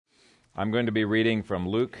I'm going to be reading from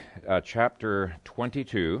Luke chapter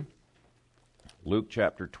 22. Luke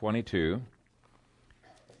chapter 22.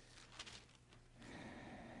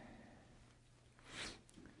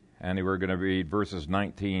 And we're going to read verses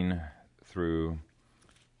 19 through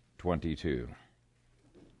 22.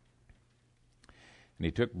 And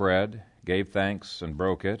he took bread, gave thanks, and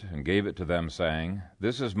broke it, and gave it to them, saying,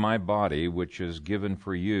 "This is my body, which is given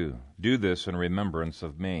for you. Do this in remembrance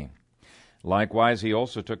of me." Likewise, he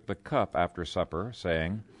also took the cup after supper,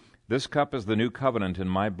 saying, "This cup is the new covenant in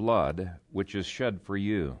my blood, which is shed for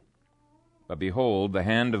you. But behold, the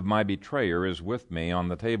hand of my betrayer is with me on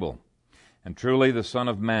the table. And truly the Son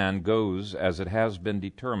of Man goes as it has been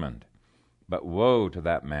determined. But woe to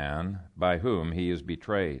that man by whom he is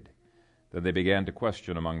betrayed." Then they began to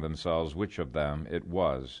question among themselves which of them it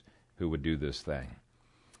was who would do this thing.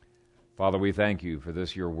 Father, we thank you for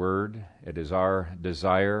this, your word. It is our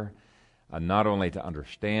desire not only to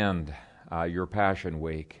understand your Passion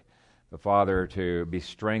Week, but, Father, to be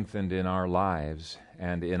strengthened in our lives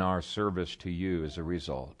and in our service to you as a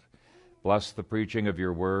result. Bless the preaching of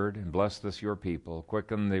your word, and bless this, your people.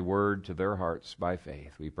 Quicken the word to their hearts by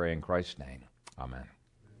faith. We pray in Christ's name. Amen.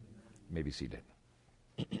 You may be seated.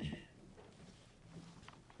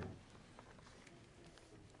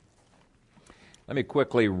 Let me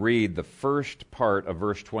quickly read the first part of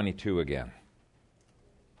verse 22 again.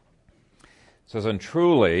 It says, "And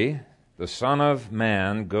truly the Son of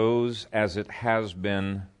Man goes as it has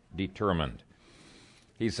been determined."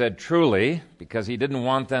 He said truly because he didn't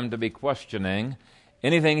want them to be questioning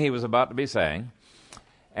anything he was about to be saying.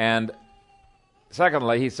 And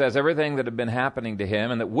secondly, he says everything that had been happening to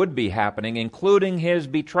him and that would be happening, including his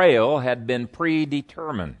betrayal, had been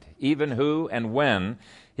predetermined. Even who and when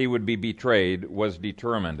he would be betrayed was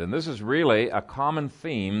determined. And this is really a common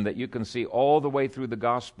theme that you can see all the way through the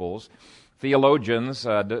Gospels. Theologians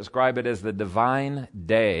describe it as the divine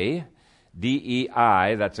day,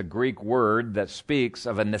 D-E-I. That's a Greek word that speaks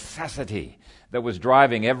of a necessity that was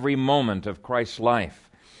driving every moment of Christ's life.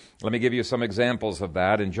 Let me give you some examples of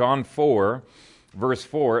that. In John 4, verse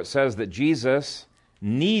 4, it says that Jesus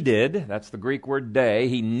needed, that's the Greek word day,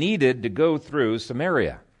 he needed to go through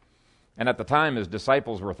Samaria. And at the time, his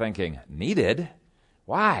disciples were thinking, needed?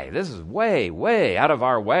 Why? This is way, way out of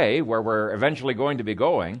our way where we're eventually going to be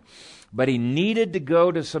going. But he needed to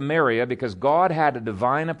go to Samaria because God had a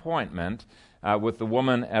divine appointment with the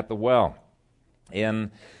woman at the well.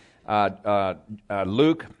 In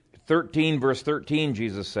Luke 13, verse 13,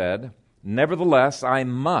 Jesus said, "Nevertheless, I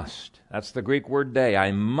must," that's the Greek word day,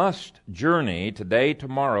 "I must journey today,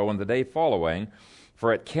 tomorrow, and the day following,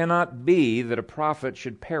 for it cannot be that a prophet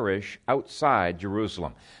should perish outside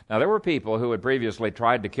Jerusalem." Now, there were people who had previously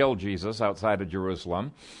tried to kill Jesus outside of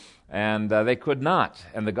Jerusalem, and they could not.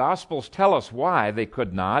 And the Gospels tell us why they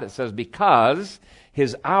could not. It says, because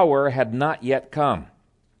his hour had not yet come.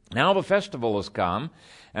 Now the festival has come,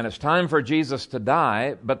 and it's time for Jesus to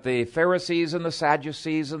die, but the Pharisees and the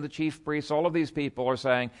Sadducees and the chief priests, all of these people are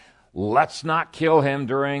saying, let's not kill him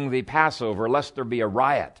during the Passover, lest there be a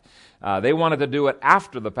riot. They wanted to do it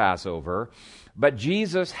after the Passover, but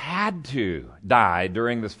Jesus had to die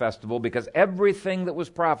during this festival because everything that was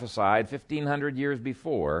prophesied 1,500 years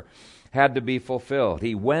before had to be fulfilled.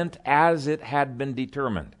 He went as it had been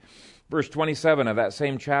determined. Verse 27 of that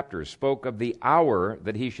same chapter spoke of the hour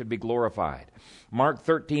that he should be glorified. Mark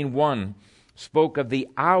 13:1 spoke of the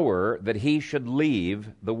hour that he should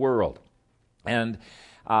leave the world. And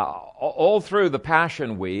all through the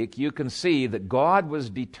Passion Week, you can see that God was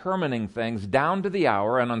determining things down to the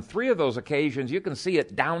hour, and on 3 of those occasions, you can see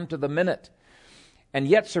it down to the minute. And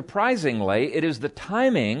yet, surprisingly, it is the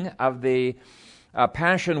timing of the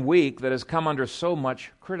Passion Week that has come under so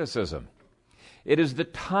much criticism. It is the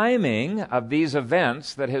timing of these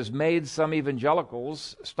events that has made some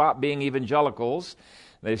evangelicals stop being evangelicals.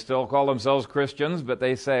 They still call themselves Christians, but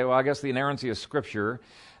they say, well, I guess the inerrancy of Scripture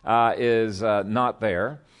is not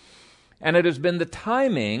there. And it has been the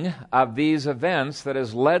timing of these events that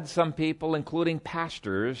has led some people, including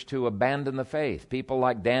pastors, to abandon the faith. People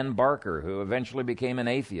like Dan Barker, who eventually became an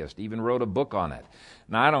atheist, even wrote a book on it.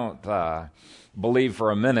 Now, I don't believe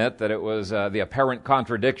for a minute that it was the apparent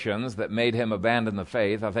contradictions that made him abandon the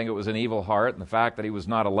faith. I think it was an evil heart and the fact that he was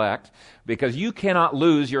not elect, because you cannot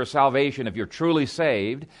lose your salvation if you're truly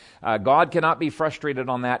saved. God cannot be frustrated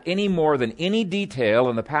on that any more than any detail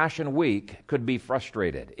in the Passion Week could be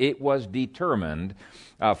frustrated. It was determined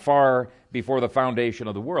far before the foundation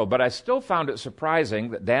of the world. But I still found it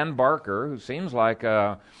surprising that Dan Barker, who seems like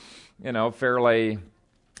a fairly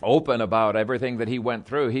open about everything that he went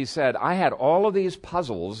through. He said, I had all of these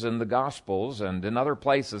puzzles in the Gospels and in other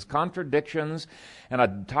places, contradictions, and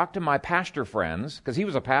I'd talk to my pastor friends, because he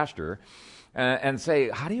was a pastor, and say,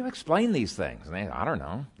 how do you explain these things? And I don't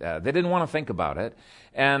know. They didn't want to think about it.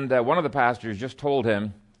 And one of the pastors just told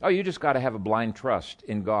him, oh, you just got to have a blind trust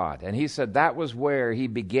in God. And he said that was where he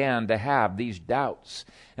began to have these doubts.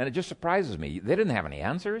 And it just surprises me. They didn't have any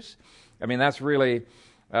answers. I mean, that's really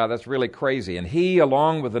crazy. And he,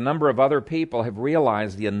 along with a number of other people, have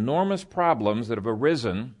realized the enormous problems that have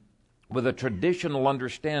arisen with a traditional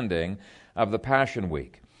understanding of the Passion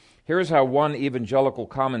Week. Here's how one evangelical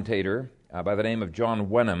commentator by the name of John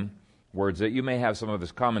Wenham words it. You may have some of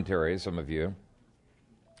his commentaries, some of you.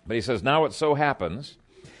 But he says, now it so happens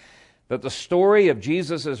that the story of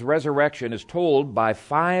Jesus' resurrection is told by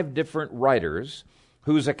 5 different writers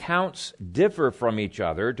whose accounts differ from each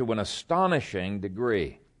other to an astonishing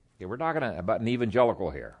degree. Okay, we're talking about an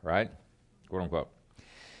evangelical here, right? Quote unquote.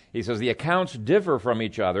 He says the accounts differ from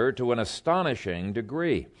each other to an astonishing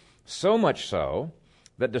degree. So much so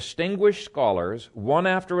that distinguished scholars, one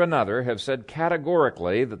after another, have said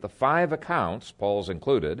categorically that the 5 accounts, Paul's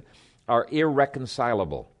included, are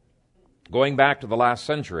irreconcilable. Going back to the last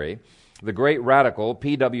century, the great radical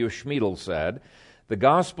P.W. Schmiedel said, the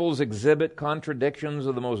Gospels exhibit contradictions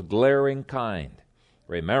of the most glaring kind.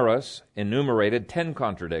 Reimarus enumerated 10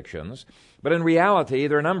 contradictions, but in reality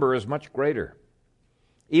their number is much greater.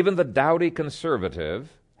 Even the doughty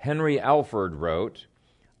conservative Henry Alford wrote,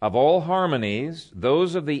 of all harmonies,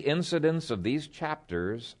 those of the incidents of these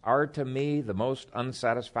chapters are to me the most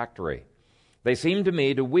unsatisfactory. They seem to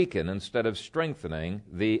me to weaken instead of strengthening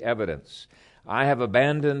the evidence. I have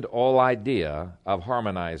abandoned all idea of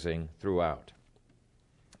harmonizing throughout.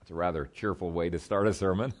 It's a rather cheerful way to start a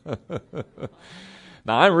sermon.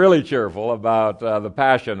 Now, I'm really cheerful about the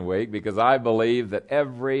Passion Week because I believe that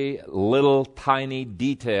every little tiny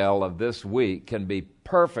detail of this week can be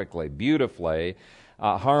perfectly, beautifully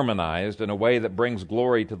harmonized in a way that brings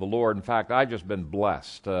glory to the Lord. In fact, I've just been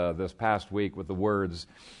blessed this past week with the words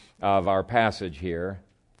of our passage here.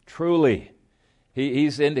 Truly,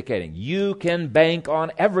 he's indicating you can bank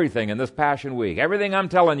on everything in this Passion Week. Everything I'm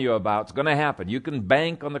telling you about is going to happen. You can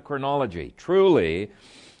bank on the chronology. Truly,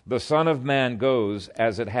 the Son of Man goes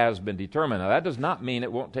as it has been determined. Now, that does not mean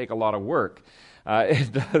it won't take a lot of work.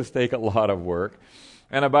 It does take a lot of work.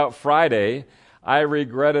 And about Friday, I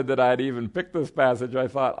regretted that I'd even picked this passage. I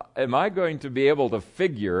thought, am I going to be able to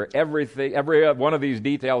figure every one of these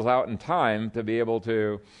details out in time to be able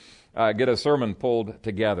to get a sermon pulled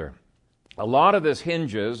together? A lot of this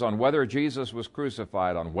hinges on whether Jesus was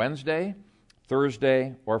crucified on Wednesday,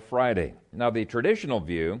 Thursday, or Friday. Now, the traditional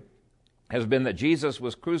view has been that Jesus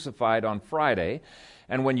was crucified on Friday,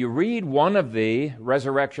 and when you read one of the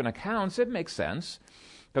resurrection accounts, it makes sense,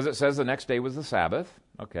 because it says the next day was the Sabbath.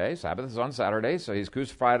 Okay, Sabbath is on Saturday, so he's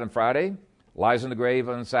crucified on Friday, lies in the grave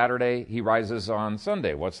on Saturday, he rises on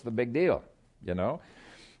Sunday. What's the big deal, you know?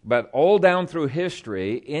 But all down through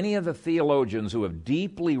history, any of the theologians who have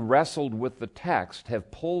deeply wrestled with the text have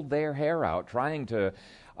pulled their hair out trying to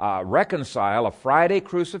reconcile a Friday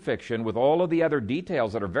crucifixion with all of the other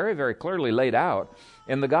details that are very, very clearly laid out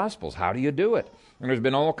in the Gospels. How do you do it? And there's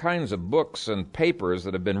been all kinds of books and papers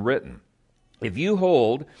that have been written. If you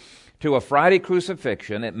hold to a Friday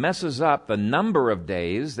crucifixion, it messes up the number of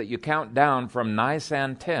days that you count down from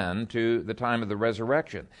Nisan 10 to the time of the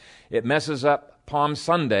resurrection. It messes up Palm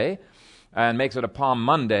Sunday and makes it a Palm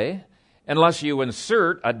Monday, unless you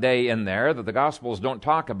insert a day in there that the Gospels don't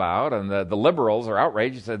talk about, and the liberals are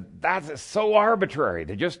outraged and said, that's so arbitrary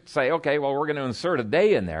to just say, okay, well, we're going to insert a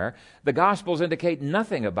day in there. The Gospels indicate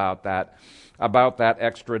nothing about that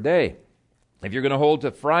extra day. If you're going to hold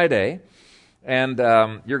to Friday, and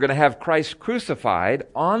you're going to have Christ crucified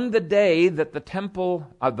on the day that the temple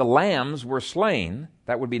of the lambs were slain,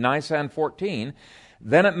 that would be Nisan 14,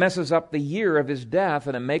 then it messes up the year of his death,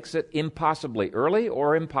 and it makes it impossibly early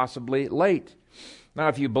or impossibly late. Now,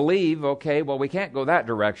 if you believe, okay, well, we can't go that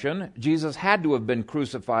direction. Jesus had to have been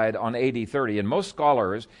crucified on AD 30, and most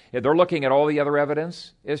scholars, if they're looking at all the other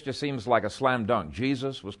evidence, it just seems like a slam dunk.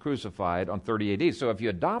 Jesus was crucified on 30 AD. So if you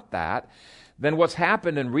adopt that, then what's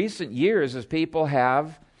happened in recent years is people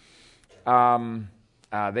have,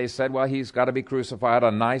 they said, well, he's got to be crucified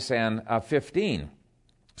on Nisan 15.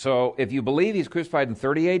 So if you believe he's crucified in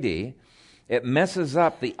 30 AD, it messes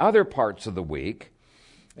up the other parts of the week.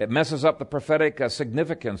 It messes up the prophetic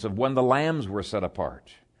significance of when the lambs were set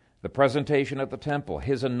apart, the presentation at the temple,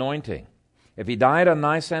 his anointing. If he died on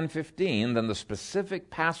Nisan 15, then the specific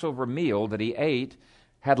Passover meal that he ate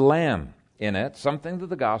had lamb in it, something that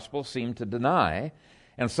the Gospels seem to deny.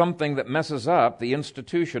 and something that messes up the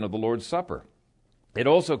institution of the Lord's Supper. It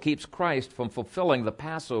also keeps Christ from fulfilling the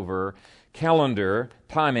Passover calendar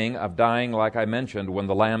timing of dying, like I mentioned, when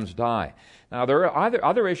the lambs die. Now, there are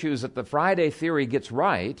other issues that the Friday theory gets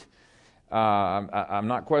right. I'm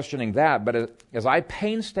not questioning that, but as I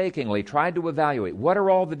painstakingly tried to evaluate what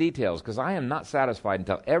are all the details, because I am not satisfied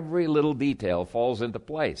until every little detail falls into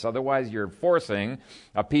place. Otherwise, you're forcing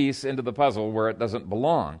a piece into the puzzle where it doesn't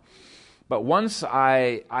belong. But once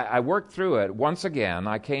I worked through it, once again,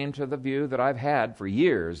 I came to the view that I've had for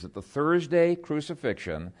years, that the Thursday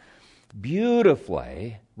crucifixion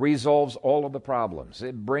beautifully resolves all of the problems.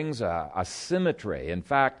 It brings a symmetry. In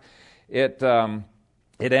fact, it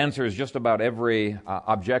answers just about every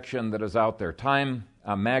objection that is out there. Time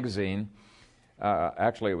magazine,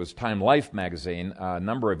 actually it was Time Life magazine a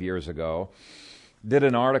number of years ago, did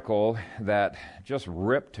an article that just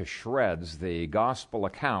ripped to shreds the gospel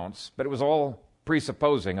accounts, but it was all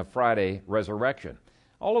presupposing a Friday resurrection.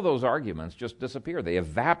 All of those arguments just disappear. They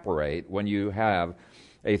evaporate when you have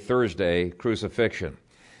a Thursday crucifixion.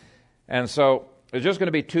 And so there's just going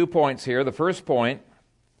to be 2 points here. The first point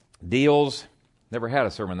deals... Never had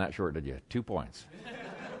a sermon that short, did you? 2 points.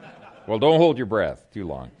 Well, don't hold your breath too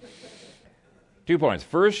long. 2 points.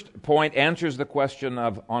 First point answers the question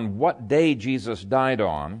of on what day Jesus died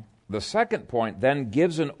on. The second point then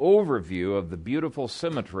gives an overview of the beautiful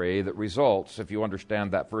symmetry that results if you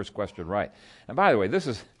understand that first question right. And by the way, this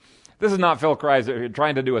is not Phil Kreiser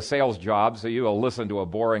trying to do a sales job so you will listen to a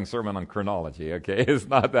boring sermon on chronology, okay? It's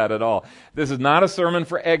not that at all. This is not a sermon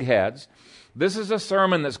for eggheads. This is a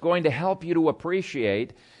sermon that's going to help you to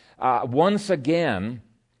appreciate once again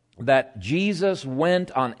that Jesus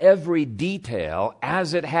went on every detail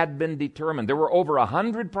as it had been determined. There were over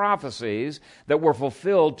 100 prophecies that were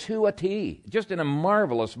fulfilled to a T, just in a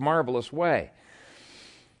marvelous, marvelous way.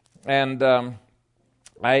 And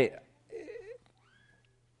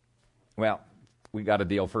we got a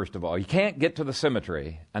deal first of all. You can't get to the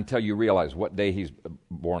symmetry until you realize what day he's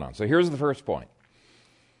born on. So here's the first point.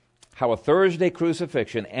 How a Thursday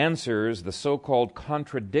crucifixion answers the so-called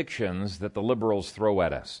contradictions that the liberals throw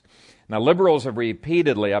at us. Now, liberals have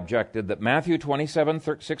repeatedly objected that Matthew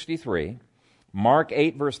 27:63, Mark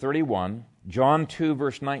 8, verse 31, John 2,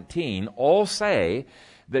 verse 19, all say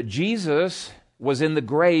that Jesus was in the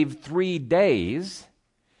grave 3 days,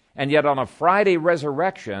 and yet on a Friday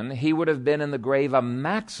resurrection, he would have been in the grave a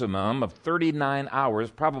maximum of 39 hours,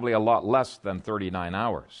 probably a lot less than 39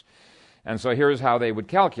 hours. And so here's how they would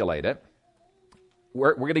calculate it.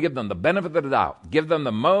 We're going to give them the benefit of the doubt. Give them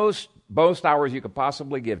the most hours you could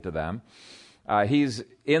possibly give to them. He's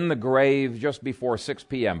in the grave just before 6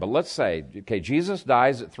 p.m. But let's say, okay, Jesus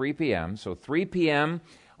dies at 3 p.m. So 3 p.m.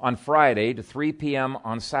 on Friday to 3 p.m.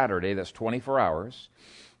 on Saturday, that's 24 hours.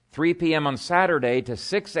 3 p.m. on Saturday to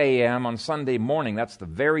 6 a.m. on Sunday morning, that's the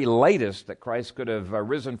very latest that Christ could have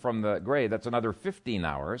risen from the grave. That's another 15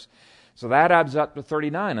 hours. So that adds up to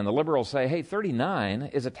 39, and the liberals say, hey, 39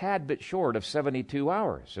 is a tad bit short of 72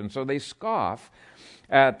 hours. And so they scoff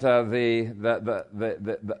at the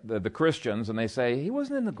Christians, and they say, he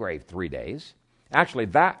wasn't in the grave 3 days. Actually,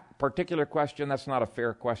 that particular question, that's not a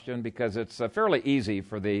fair question, because it's fairly easy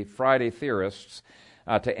for the Friday theorists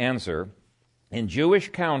to answer. In Jewish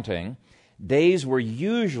counting, days were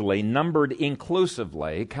usually numbered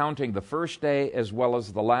inclusively, counting the first day as well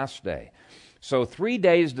as the last day. So 3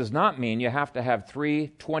 days does not mean you have to have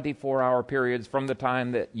 3 24-hour periods from the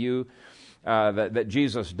time that that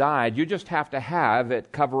Jesus died. You just have to have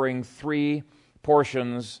it covering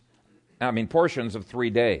portions of 3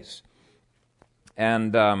 days.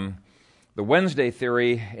 And the Wednesday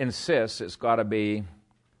theory insists it's got to be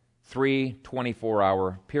 3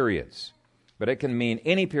 24-hour periods. But it can mean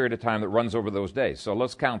any period of time that runs over those days. So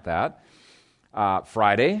let's count that.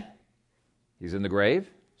 Friday, he's in the grave.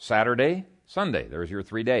 Saturday, Sunday, there's your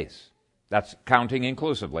 3 days. That's counting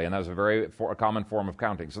inclusively, and that's a common form of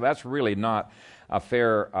counting. So that's really not a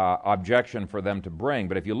fair objection for them to bring.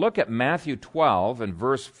 But if you look at Matthew 12 and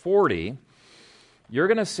verse 40, you're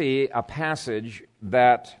going to see a passage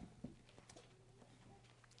that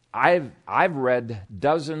I've read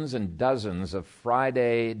dozens and dozens of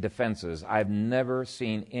Friday defenses. I've never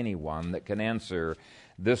seen anyone that can answer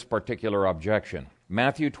this particular objection.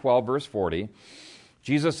 Matthew 12, verse 40,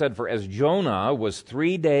 Jesus said, "For as Jonah was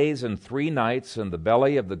 3 days and 3 nights in the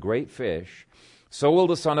belly of the great fish, so will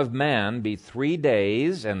the Son of Man be 3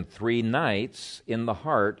 days and 3 nights in the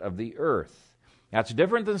heart of the earth." That's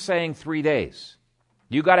different than saying 3 days.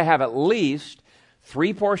 You got to have at least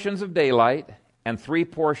 3 portions of daylight and 3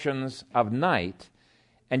 portions of night,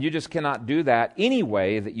 and you just cannot do that any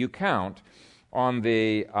way that you count on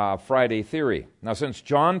the Friday theory. Now, since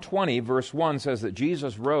John 20, verse 1 says that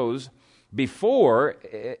Jesus rose before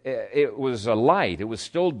it was light, it was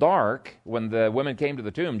still dark when the women came to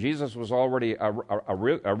the tomb. Jesus was already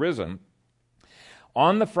arisen.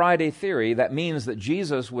 On the Friday theory, that means that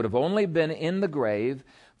Jesus would have only been in the grave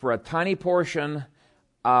for a tiny portion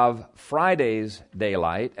of Friday's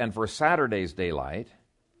daylight and for Saturday's daylight.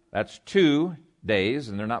 That's 2 days,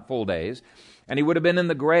 and they're not full days. And he would have been in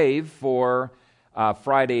the grave for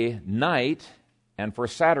Friday night and for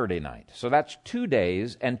Saturday night. So that's 2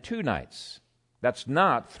 days and 2 nights. That's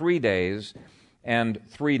not 3 days and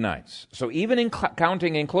 3 nights. So even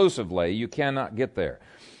counting inclusively, you cannot get there.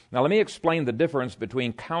 Now let me explain the difference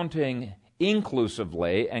between counting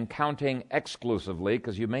inclusively and counting exclusively,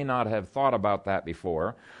 because you may not have thought about that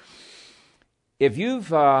before. If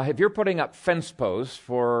you're putting up fence posts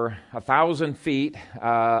for 1,000 feet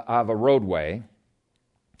of a roadway,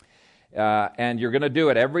 and you're going to do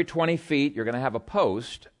it every 20 feet, you're going to have a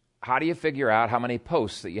post. How do you figure out how many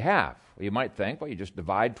posts that you have? Well, you might think, well, you just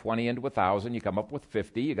divide 20 into 1,000, you come up with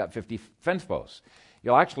 50, you got 50 fence posts.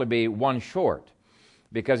 You'll actually be one short,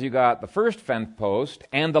 because you got the first fence post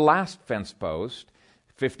and the last fence post.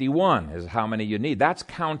 51 is how many you need. That's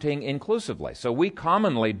counting inclusively. So we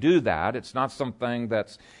commonly do that. It's not something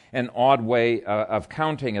that's an odd way of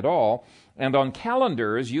counting at all. And on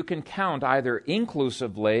calendars, you can count either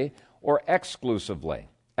inclusively or exclusively.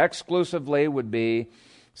 Exclusively would be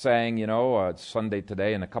saying, it's Sunday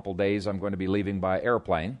today, in a couple days I'm going to be leaving by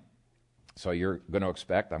airplane. So you're going to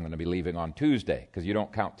expect I'm going to be leaving on Tuesday, because you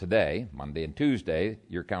don't count today, Monday and Tuesday,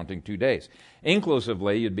 you're counting 2 days.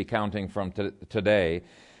 Inclusively, you'd be counting from today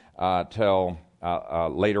till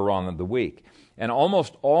later on in the week. And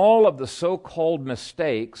almost all of the so-called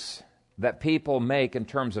mistakes that people make in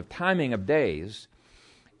terms of timing of days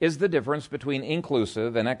is the difference between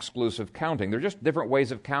inclusive and exclusive counting. They're just different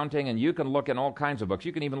ways of counting, and you can look in all kinds of books.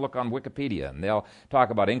 You can even look on Wikipedia, and they'll talk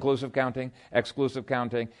about inclusive counting, exclusive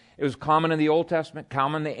counting. It was common in the Old Testament,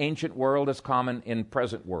 common in the ancient world, it's common in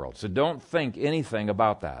present world. So don't think anything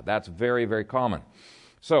about that. That's very, very common.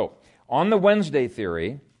 So, on the Wednesday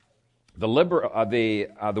theory, the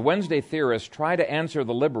Wednesday theorists try to answer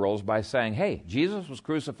the liberals by saying, hey, Jesus was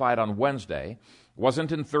crucified on Wednesday. It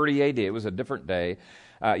wasn't in 30 AD, it was a different day.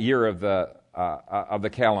 Year of the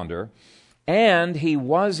calendar, and he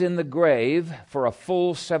was in the grave for a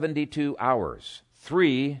full 72 hours,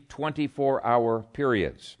 3 24-hour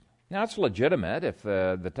periods. Now, it's legitimate if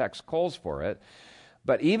the text calls for it,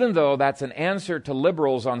 but even though that's an answer to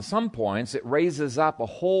liberals on some points, it raises up a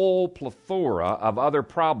whole plethora of other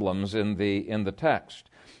problems in the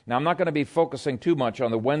text. Now, I'm not going to be focusing too much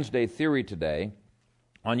on the Wednesday theory today.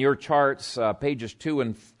 On your charts, pages 2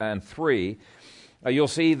 and 3, you'll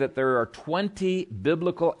see that there are 20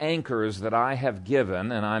 biblical anchors that I have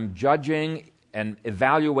given, and I'm judging and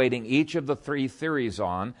evaluating each of the 3 theories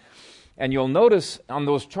on. And you'll notice on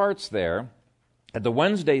those charts there that the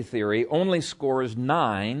Wednesday theory only scores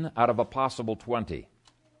 9 out of a possible 20.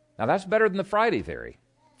 Now that's better than the Friday theory.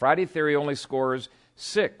 Friday theory only scores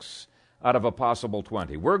 6 out of a possible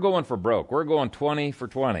 20. We're going for broke. We're going 20 for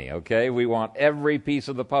 20, okay? We want every piece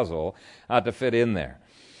of the puzzle to fit in there.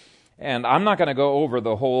 And I'm not going to go over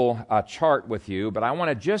the whole chart with you, but I want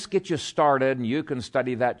to just get you started, and you can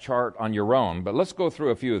study that chart on your own. But let's go through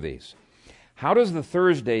a few of these. How does the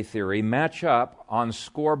Thursday theory match up on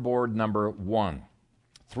scoreboard number 1?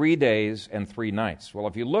 3 days and 3 nights. Well,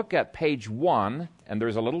 if you look at page 1, and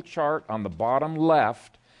there's a little chart on the bottom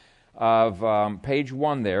left of page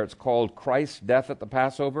 1 there, it's called Christ's Death at the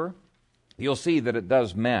Passover, you'll see that it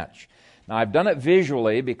does match. Now, I've done it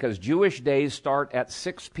visually because Jewish days start at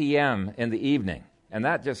 6 p.m. in the evening, and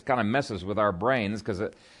that just kind of messes with our brains, because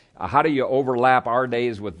how do you overlap our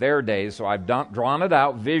days with their days? So I've drawn it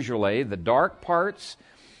out visually. The dark parts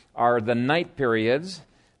are the night periods.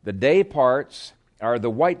 The day parts are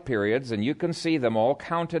the white periods, and you can see them all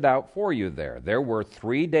counted out for you there. There were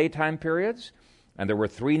 3 daytime periods, and there were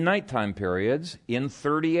 3 nighttime periods in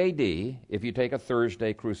 30 A.D. if you take a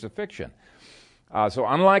Thursday crucifixion. So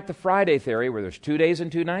unlike the Friday theory, where there's 2 days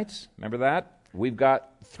and 2 nights, remember that? We've got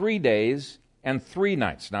 3 days and 3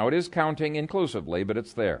 nights. Now, it is counting inclusively, but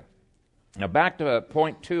it's there. Now, back to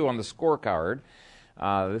point 2 on the scorecard.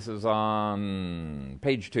 This is on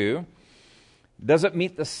page 2. Does it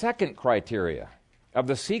meet the second criteria of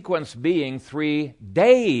the sequence being 3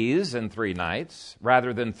 days and 3 nights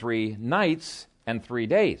rather than 3 nights and 3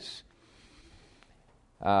 days?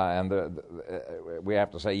 We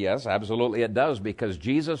have to say yes, absolutely it does, because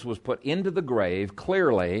Jesus was put into the grave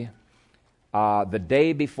clearly the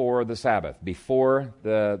day before the Sabbath, before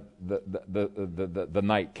the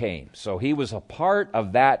night came. So he was a part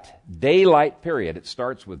of that daylight period. It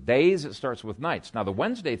starts with days, it starts with nights. Now the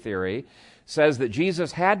Wednesday theory says that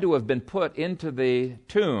Jesus had to have been put into the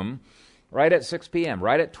tomb right at 6 p.m.,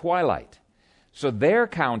 right at twilight. So their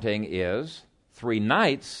counting is 3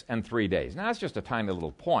 nights and 3 days. Now, that's just a tiny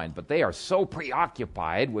little point, but they are so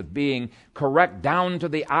preoccupied with being correct down to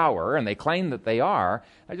the hour, and they claim that they are.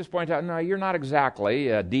 I just point out, no, you're not exactly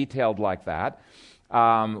detailed like that.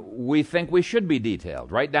 We think we should be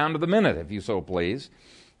detailed, right down to the minute, if you so please,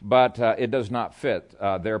 but it does not fit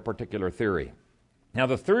their particular theory. Now,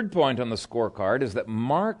 the third point on the scorecard is that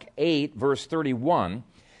Mark 8, verse 31,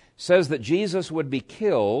 says that Jesus would be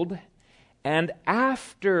killed and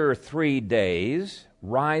after 3 days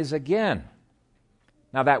rise again.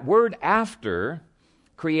 Now that word after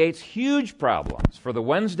creates huge problems for the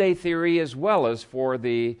Wednesday theory as well as for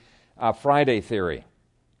the Friday theory.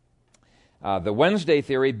 The Wednesday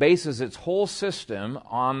theory bases its whole system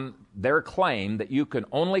on their claim that you can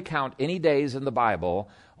only count any days in the Bible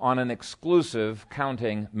on an exclusive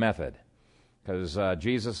counting method. Because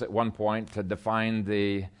Jesus at one point had defined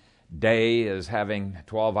the day as having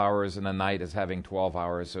 12 hours and a night as having 12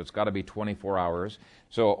 hours, so it's got to be 24 hours.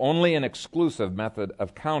 So only an exclusive method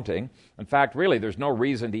of counting. In fact, really, there's no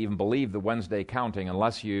reason to even believe the Wednesday counting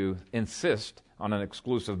unless you insist on an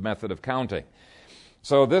exclusive method of counting.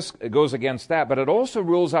 So this goes against that, but it also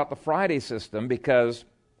rules out the Friday system because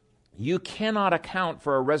you cannot account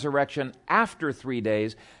for a resurrection after 3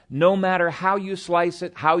 days, no matter how you slice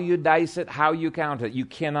it, how you dice it, how you count it. You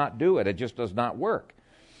cannot do it. It just does not work.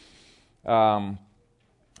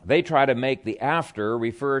 They try to make the after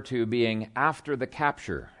refer to being after the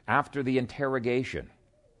capture, after the interrogation.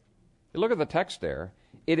 You look at the text there,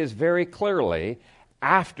 it is very clearly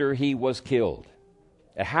after he was killed.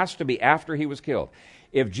 It has to be after he was killed.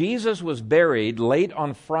 If Jesus was buried late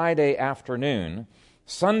on Friday afternoon,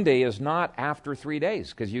 Sunday is not after 3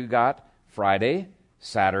 days, because you got Friday,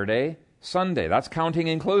 Saturday, Sunday. That's counting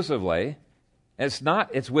inclusively.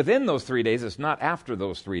 It's within those 3 days, it's not after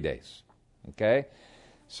those 3 days. Okay?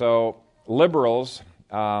 So liberals,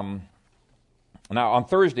 now on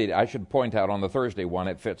Thursday, I should point out on the Thursday one,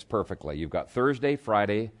 it fits perfectly. You've got Thursday,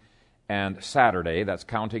 Friday, and Saturday, that's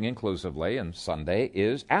counting inclusively, and Sunday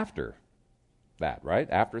is after that, right?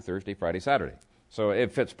 After Thursday, Friday, Saturday. So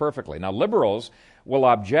it fits perfectly. Now liberals will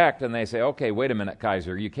object and they say, okay, wait a minute,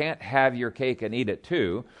 Kaiser, you can't have your cake and eat it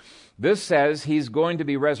too. This says he's going to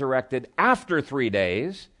be resurrected after 3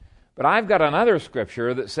 days, but I've got another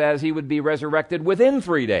scripture that says he would be resurrected within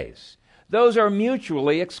 3 days. Those are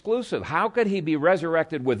mutually exclusive. How could he be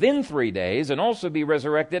resurrected within 3 days and also be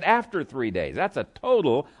resurrected after 3 days? That's a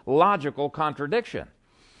total logical contradiction.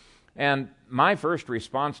 And my first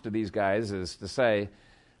response to these guys is to say,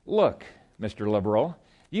 look, Mr. Liberal,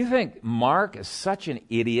 you think Mark is such an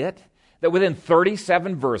idiot that within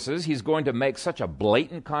 37 verses he's going to make such a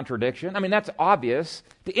blatant contradiction? I mean, that's obvious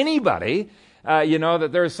to anybody, that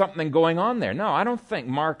there's something going on there. No, I don't think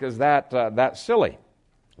Mark is that silly.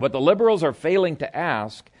 What the liberals are failing to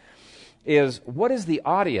ask is, what is the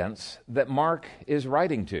audience that Mark is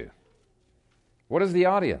writing to? What is the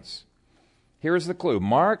audience? Here's the clue.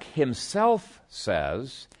 Mark himself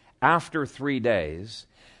says, after 3 days,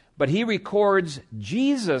 but he records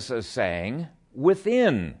Jesus as saying,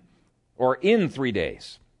 within or in 3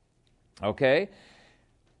 days. Okay?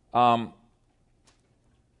 Mark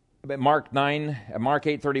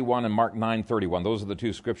 8:31 and Mark 9:31. Those are the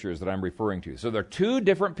two scriptures that I'm referring to. So there are two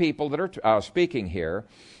different people that are speaking here.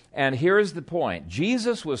 And here's the point.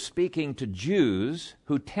 Jesus was speaking to Jews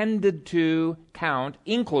who tended to count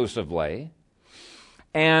inclusively.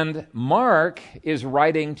 And Mark is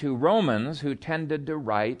writing to Romans who tended to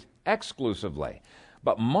write exclusively.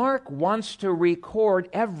 But Mark wants to record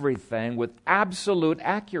everything with absolute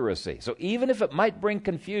accuracy. So even if it might bring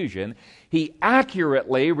confusion, he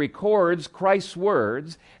accurately records Christ's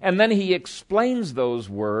words, and then he explains those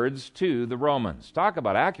words to the Romans. Talk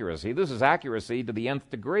about accuracy. This is accuracy to the nth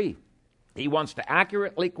degree. He wants to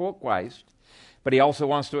accurately quote Christ, but he also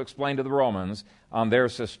wants to explain to the Romans on their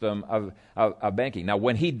system of banking. Now,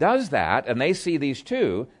 when he does that, and they see these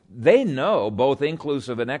two, they know both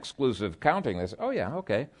inclusive and exclusive counting. They say, oh yeah,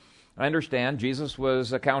 okay, I understand. Jesus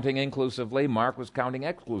was counting inclusively. Mark was counting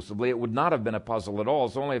exclusively. It would not have been a puzzle at all.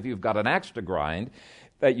 It's only if you've got an axe to grind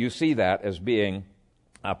that you see that as being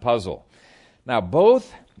a puzzle. Now,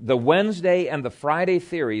 both the Wednesday and the Friday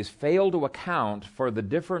theories fail to account for the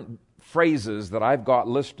different phrases that I've got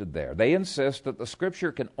listed there. They insist that the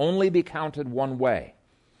Scripture can only be counted one way.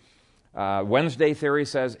 Wednesday theory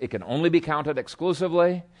says it can only be counted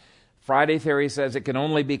exclusively. Friday theory says it can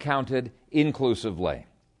only be counted inclusively.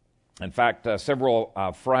 In fact, several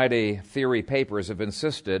Friday theory papers have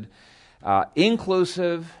insisted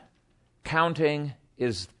inclusive counting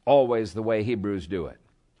is always the way Hebrews do it.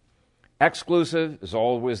 Exclusive is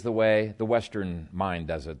always the way the Western mind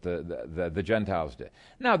does it, the Gentiles did.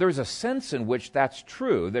 Now, there's a sense in which that's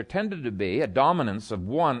true. There tended to be a dominance of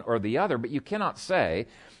one or the other, but you cannot say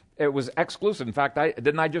it was exclusive. In fact,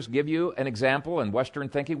 didn't I just give you an example in Western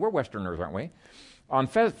thinking? We're Westerners, aren't we? On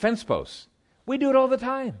fence posts. We do it all the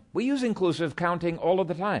time. We use inclusive counting all of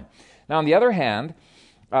the time. Now, on the other hand,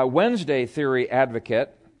 Wednesday theory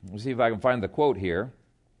advocate, let's see if I can find the quote here.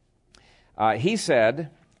 He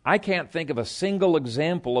said, I can't think of a single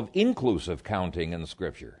example of inclusive counting in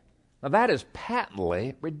Scripture. Now, that is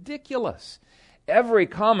patently ridiculous. Every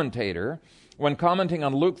commentator, when commenting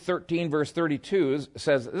on Luke 13, verse 32,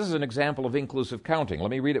 says, this is an example of inclusive counting. Let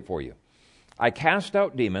me read it for you. I cast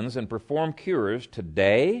out demons and perform cures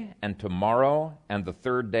today and tomorrow, and the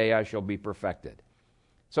third day I shall be perfected.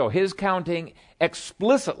 So his counting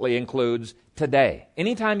explicitly includes today.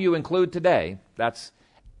 Anytime you include today, that's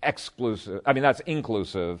exclusive. That's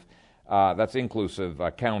inclusive. That's inclusive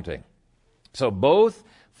counting. So both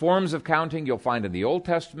forms of counting you'll find in the Old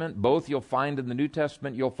Testament. Both you'll find in the New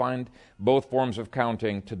Testament. You'll find both forms of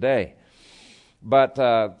counting today. But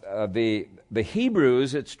the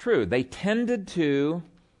Hebrews, it's true, they tended to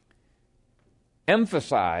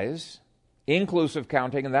emphasize inclusive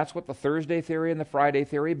counting, and that's what the Thursday theory and the Friday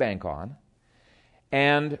theory bank on.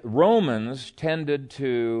 And Romans tended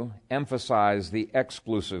to emphasize the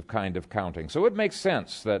exclusive kind of counting. So it makes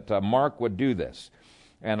sense that Mark would do this.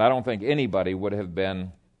 And I don't think anybody would have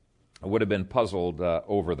been puzzled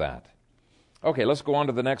over that. Okay, let's go on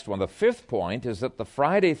to the next one. The fifth point is that the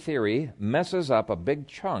Friday theory messes up a big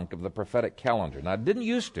chunk of the prophetic calendar. Now, it didn't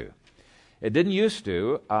used to.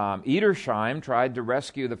 Edersheim tried to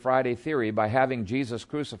rescue the Friday theory by having Jesus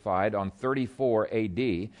crucified on 34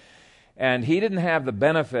 A.D., and he didn't have the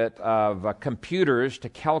benefit of computers to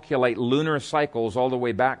calculate lunar cycles all the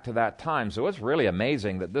way back to that time. So it's really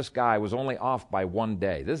amazing that this guy was only off by one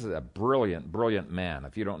day. This is a brilliant, brilliant man.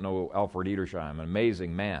 If you don't know Alfred Edersheim, an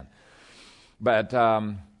amazing man. But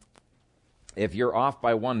if you're off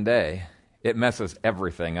by one day, it messes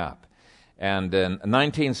everything up. And in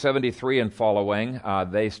 1973 and following,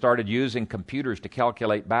 they started using computers to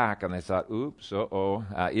calculate back, and they thought, oops,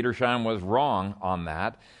 Edersheim was wrong on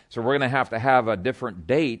that. So we're going to have a different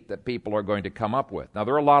date that people are going to come up with. Now,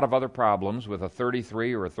 there are a lot of other problems with a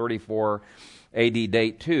 33 or a 34 AD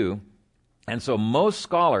date too. And so most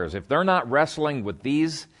scholars, if they're not wrestling with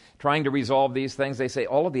these, trying to resolve these things, they say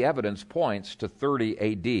all of the evidence points to 30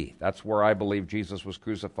 AD. That's where I believe Jesus was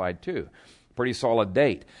crucified too. Pretty solid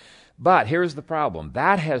date. But here's the problem.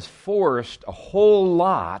 That has forced a whole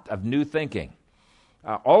lot of new thinking.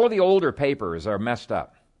 All of the older papers are messed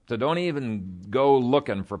up. So don't even go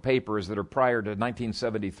looking for papers that are prior to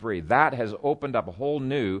 1973. That has opened up a whole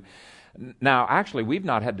new... Now, actually, we've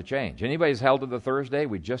not had to change. Anybody's held to the Thursday,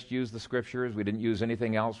 we just used the Scriptures. We didn't use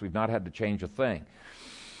anything else. We've not had to change a thing.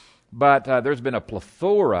 But there's been a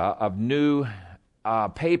plethora of new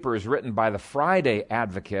papers written by the Friday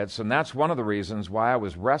advocates, and that's one of the reasons why I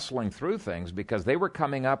was wrestling through things, because they were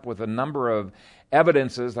coming up with a number of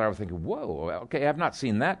evidences that I was thinking, whoa, okay, I've not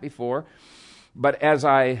seen that before. But as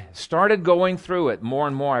I started going through it more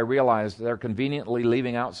and more, I realized they're conveniently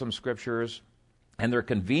leaving out some scriptures, and they're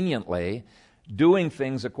conveniently doing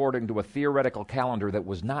things according to a theoretical calendar that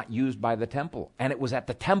was not used by the temple. And it was at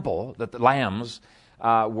the temple that the lambs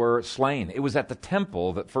were slain. It was at the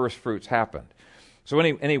temple that first fruits happened. So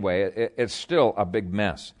anyway, it's still a big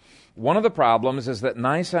mess. One of the problems is that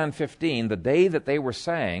Nisan 15, the day that they were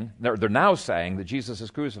saying, they're now saying that Jesus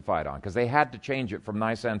is crucified on, because they had to change it from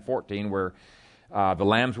Nisan 14 where the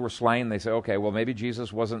lambs were slain. They say, okay, well, maybe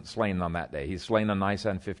Jesus wasn't slain on that day. He's slain on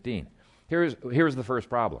Nisan 15. Here's the first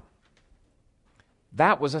problem.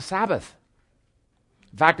 That was a Sabbath.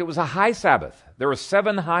 In fact, it was a high Sabbath. There were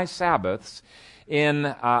 7 high Sabbaths in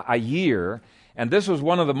a year, and this was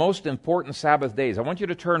one of the most important Sabbath days. I want you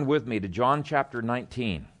to turn with me to John chapter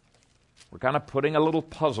 19. We're kind of putting a little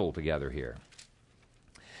puzzle together here.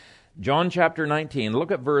 John chapter 19,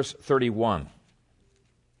 look at verse 31.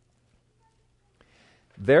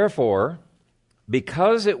 Therefore,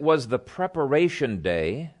 because it was the preparation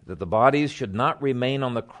day, that the bodies should not remain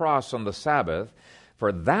on the cross on the Sabbath,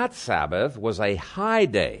 for that Sabbath was a high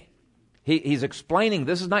day. He's explaining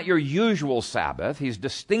this is not your usual Sabbath. He's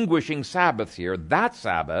distinguishing Sabbaths here. That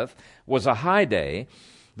Sabbath was a high day.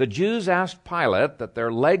 The Jews asked Pilate that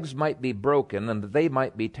their legs might be broken and that they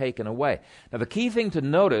might be taken away. Now, the key thing to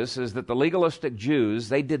notice is that the legalistic Jews,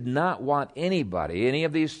 they did not want anybody, any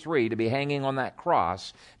of these three, to be hanging on that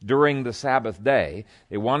cross during the Sabbath day.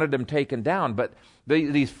 They wanted them taken down. But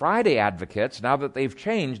these Friday advocates, now that they've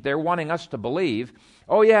changed, they're wanting us to believe,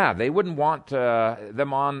 oh yeah, they wouldn't want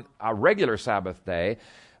them on a regular Sabbath day,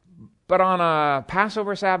 but on a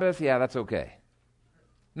Passover Sabbath, yeah, that's okay.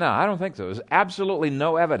 No, I don't think so. There's absolutely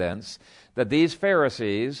no evidence that these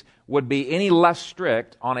Pharisees would be any less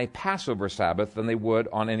strict on a Passover Sabbath than they would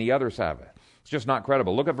on any other Sabbath. It's just not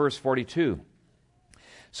credible. Look at verse 42.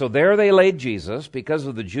 So there they laid Jesus because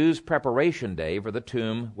of the Jews' preparation day, for the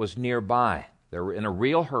tomb was nearby. They were in a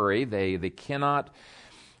real hurry. They cannot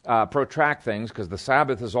protract things because the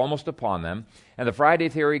Sabbath is almost upon them. And the Friday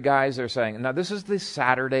theory guys are saying, now this is the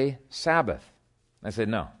Saturday Sabbath. I said,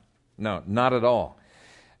 no, not at all.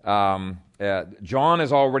 John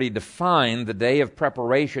has already defined the day of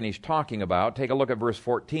preparation he's talking about. Take a look at verse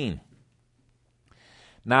 14.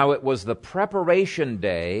 Now it was the preparation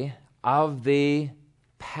day of the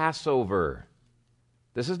Passover.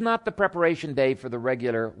 This is not the preparation day for the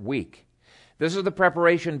regular week. This is the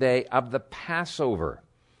preparation day of the Passover.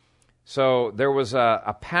 So there was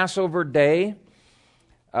a Passover day,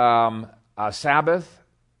 a Sabbath,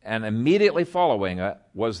 and immediately following it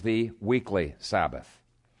was the weekly Sabbath.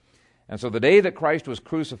 And so the day that Christ was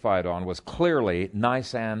crucified on was clearly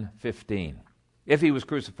Nisan 15. If he was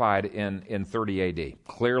crucified in 30 A.D.,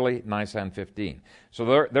 clearly Nisan 15.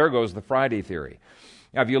 So there goes the Friday theory.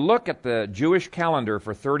 Now, if you look at the Jewish calendar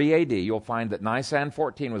for 30 A.D., you'll find that Nisan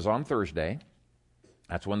 14 was on Thursday.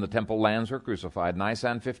 That's when the temple lambs were crucified.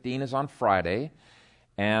 Nisan 15 is on Friday,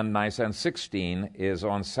 and Nisan 16 is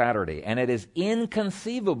on Saturday. And it is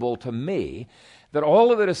inconceivable to me that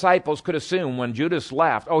all of the disciples could assume when Judas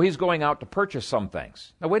left, oh, he's going out to purchase some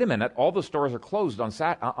things. Now, wait a minute. All the stores are closed on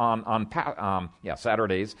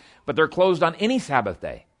Saturdays, but they're closed on any Sabbath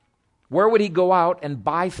day. Where would he go out and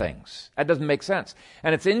buy things? That doesn't make sense.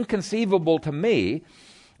 And it's inconceivable to me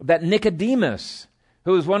that Nicodemus,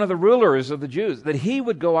 who is one of the rulers of the Jews, that he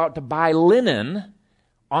would go out to buy linen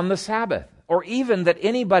on the Sabbath, or even that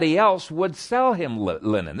anybody else would sell him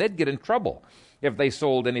linen. They'd get in trouble if they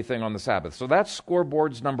sold anything on the Sabbath. So that's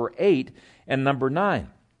scoreboards number 8 and number 9.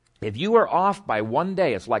 If you are off by one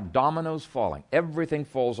day, it's like dominoes falling. Everything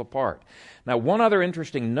falls apart. Now, one other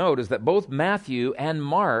interesting note is that both Matthew and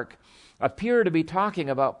Mark appear to be talking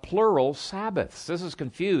about plural Sabbaths. This has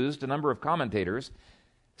confused a number of commentators.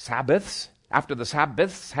 Sabbaths? After the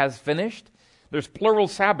Sabbaths has finished? There's plural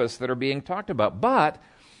Sabbaths that are being talked about. But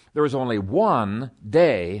there is only one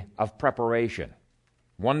day of preparation.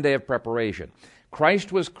 One day of preparation.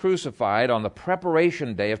 Christ was crucified on the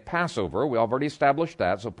preparation day of Passover. We already established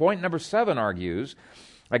that. So point number 7 argues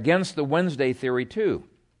against the Wednesday theory too.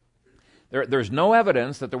 There's no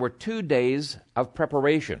evidence that there were 2 days of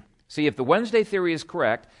preparation. See, if the Wednesday theory is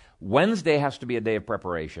correct, Wednesday has to be a day of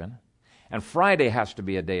preparation, and Friday has to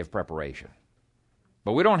be a day of preparation.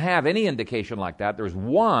 But we don't have any indication like that. There's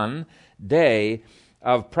one day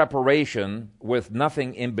of preparation with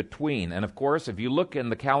nothing in between. And of course, if you look in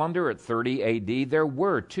the calendar at 30 A.D., there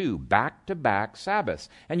were 2 back-to-back Sabbaths.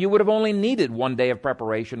 And you would have only needed 1 day of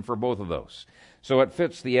preparation for both of those. So it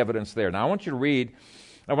fits the evidence there. Now I want to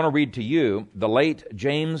read to you the late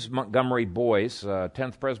James Montgomery Boyce,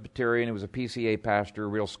 10th Presbyterian. He was a PCA pastor, a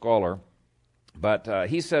real scholar. But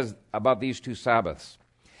he says about these 2 Sabbaths,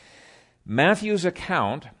 Matthew's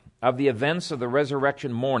account of the events of the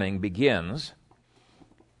resurrection morning begins,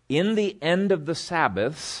 in the end of the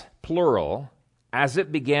Sabbaths, plural, as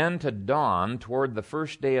it began to dawn toward the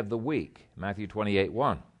first day of the week. Matthew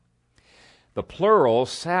 28:1. The plural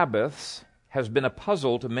Sabbaths has been a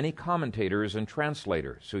puzzle to many commentators and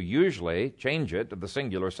translators who usually change it to the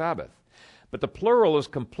singular Sabbath. But the plural is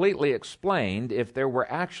completely explained if there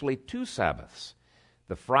were actually 2 Sabbaths,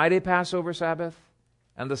 the Friday Passover Sabbath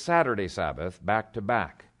and the Saturday Sabbath back to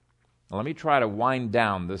back. Now, let me try to wind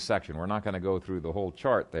down this section. We're not going to go through the whole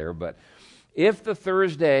chart there, but if the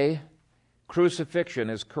Thursday crucifixion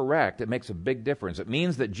is correct, it makes a big difference. It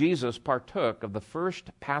means that Jesus partook of the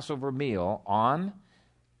first Passover meal on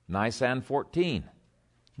Nisan 14,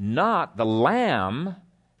 not the lamb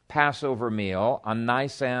Passover meal on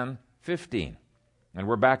Nisan 15. And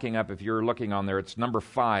we're backing up. If you're looking on there, it's number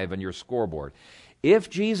 5 on your scoreboard.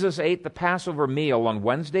 If Jesus ate the Passover meal on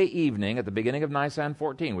Wednesday evening at the beginning of Nisan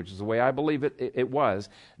 14, which is the way I believe it was,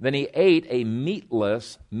 then he ate a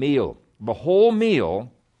meatless meal. The whole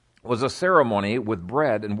meal was a ceremony with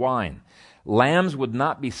bread and wine. Lambs would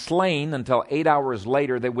not be slain until 8 hours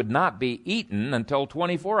later. They would not be eaten until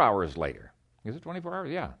 24 hours later. Is it 24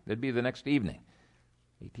 hours? Yeah, it'd be the next evening.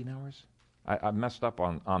 18 hours? I messed up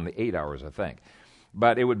on the 8 hours, I think.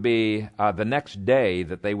 But it would be the next day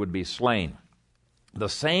that they would be slain. The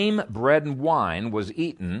same bread and wine was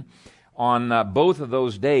eaten on both of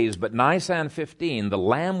those days, but Nisan 15, the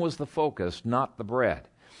lamb was the focus, not the bread.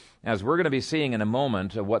 As we're going to be seeing in a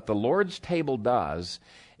moment, what the Lord's table does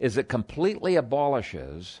is it completely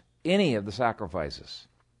abolishes any of the sacrifices.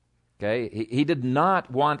 Okay? He did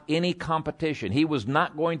not want any competition. He was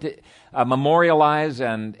not going to memorialize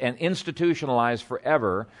and institutionalize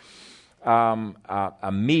forever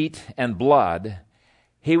meat and blood.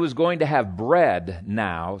 He was going to have bread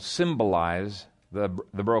now symbolize the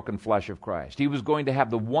broken flesh of Christ. He was going to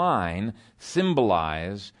have the wine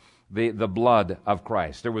symbolize the blood of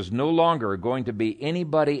Christ. There was no longer going to be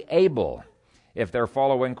anybody able, if they're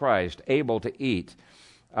following Christ, able to eat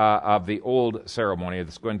of the old ceremony.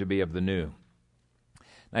 It's going to be of the new.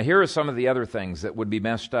 Now, here are some of the other things that would be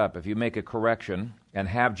messed up if you make a correction and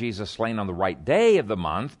have Jesus slain on the right day of the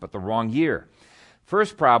month, but the wrong year.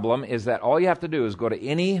 First problem is that all you have to do is go to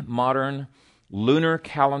any modern lunar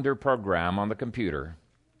calendar program on the computer,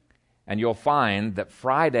 and you'll find that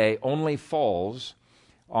Friday only falls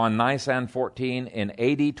on Nisan 14 in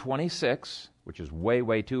AD 26, which is way,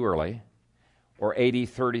 way too early, or AD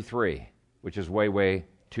 33, which is way, way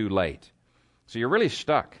too late. So you're really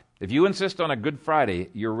stuck. If you insist on a Good Friday,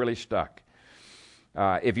 you're really stuck.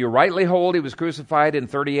 If you rightly hold he was crucified in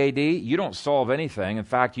 30 AD, you don't solve anything. In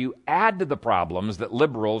fact, you add to the problems that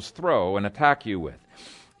liberals throw and attack you with.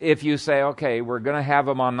 If you say, okay, we're going to have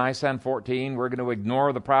him on Nisan 14, we're going to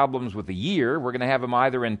ignore the problems with the year, we're going to have him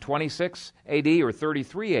either in 26 AD or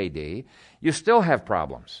 33 AD, you still have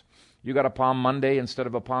problems. You got a Palm Monday instead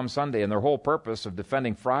of a Palm Sunday, and their whole purpose of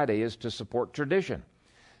defending Friday is to support tradition.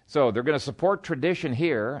 So they're going to support tradition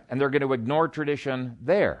here, and they're going to ignore tradition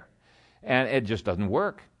there. And it just doesn't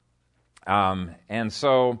work. And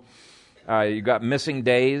so you got missing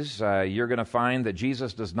days. You're going to find that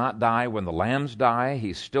Jesus does not die when the lambs die.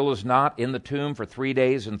 He still is not in the tomb for 3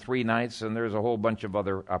 days and 3 nights, and there's a whole bunch of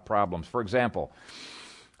other problems. For example,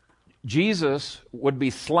 Jesus would be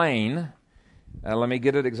slain, let me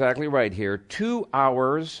get it exactly right here, 2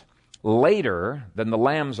 hours later than the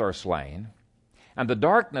lambs are slain, and the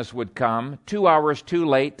darkness would come 2 hours too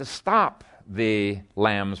late to stop the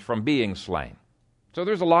lambs from being slain. So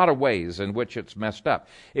there's a lot of ways in which it's messed up.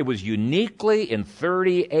 It was uniquely in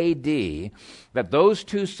 30 AD that those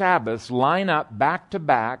 2 Sabbaths line up back to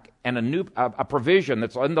back, and a provision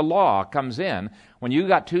that's in the law comes in. When you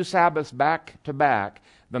got 2 Sabbaths back to back,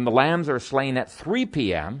 then the lambs are slain at 3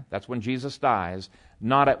 p.m., that's when Jesus dies,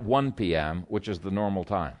 not at 1 p.m., which is the normal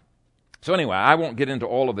time. So anyway, I won't get into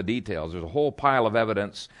all of the details. There's a whole pile of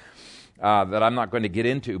evidence that I'm not going to get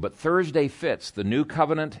into, but Thursday fits the New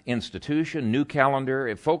Covenant institution, new calendar.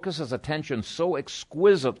 It focuses attention so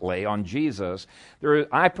exquisitely on Jesus.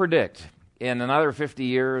 I predict in another 50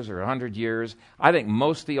 years or 100 years, I think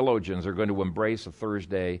most theologians are going to embrace a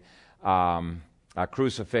Thursday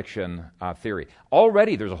crucifixion theory.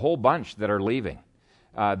 Already there's a whole bunch that are leaving.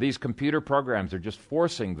 These computer programs are just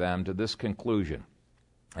forcing them to this conclusion.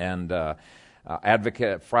 And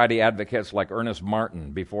Friday advocates like Ernest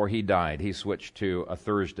Martin, before he died, he switched to a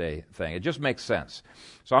Thursday thing. It just makes sense.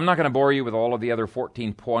 So I'm not going to bore you with all of the other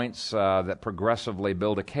 14 points that progressively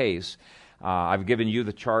build a case. I've given you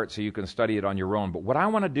the chart so you can study it on your own. But what I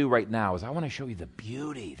want to do right now is I want to show you the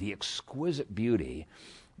beauty, the exquisite beauty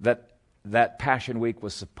that Passion Week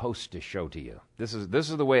was supposed to show to you. This is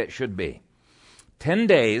the way it should be. 10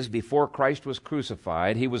 days before Christ was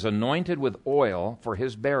crucified, he was anointed with oil for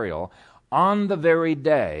his burial on the very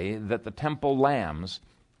day that the temple lambs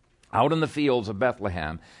out in the fields of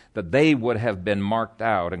Bethlehem, that they would have been marked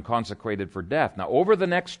out and consecrated for death. Now, over the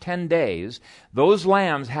next 10 days, those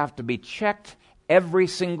lambs have to be checked every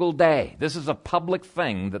single day. This is a public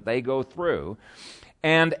thing that they go through.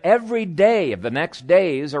 And every day of the next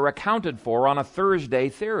days are accounted for on a Thursday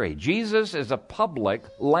theory. Jesus is a public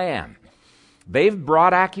lamb. They've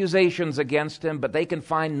brought accusations against him, but they can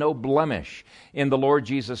find no blemish in the Lord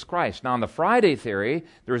Jesus Christ. Now, on the Friday theory,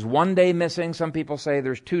 there's 1 day missing. Some people say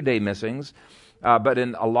there's 2 day missings. But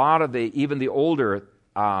in a lot of even the older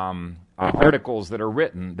articles that are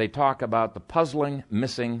written, they talk about the puzzling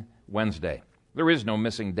missing Wednesday. There is no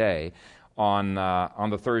missing day on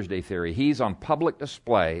the Thursday theory. He's on public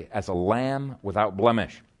display as a lamb without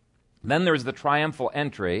blemish. Then there's the triumphal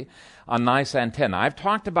entry on Nisan 10. I've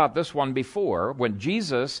talked about this one before, when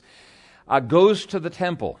Jesus goes to the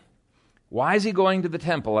temple. Why is he going to the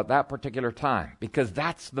temple at that particular time? Because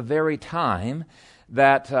that's the very time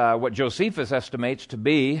that what Josephus estimates to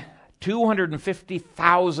be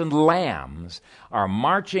 250,000 lambs are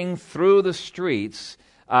marching through the streets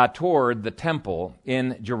toward the temple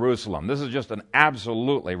in Jerusalem. This is just an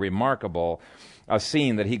absolutely remarkable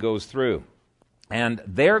scene that he goes through. And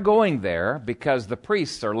they're going there because the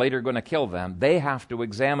priests are later going to kill them. They have to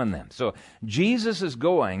examine them. So Jesus is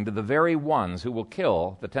going to the very ones who will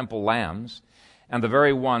kill the temple lambs and the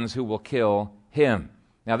very ones who will kill him.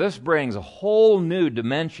 Now this brings a whole new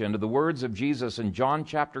dimension to the words of Jesus in John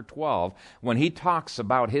chapter 12 when he talks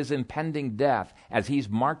about his impending death as he's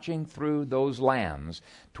marching through those lambs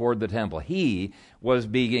toward the temple. He was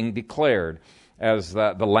being declared as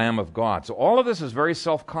the Lamb of God. So all of this is very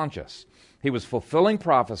self-conscious. He was fulfilling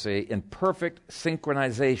prophecy in perfect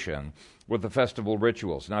synchronization with the festival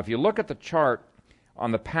rituals. Now, if you look at the chart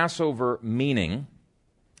on the Passover meaning,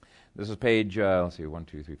 this is page, 1,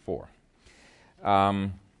 2, 3, 4.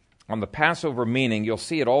 On the Passover meaning, you'll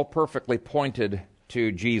see it all perfectly pointed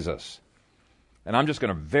to Jesus. And I'm just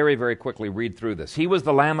going to very, very quickly read through this. He was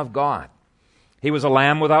the Lamb of God. He was a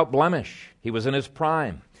lamb without blemish. He was in his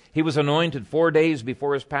prime. He was anointed 4 days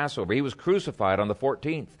before his Passover. He was crucified on the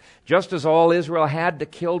 14th. Just as all Israel had to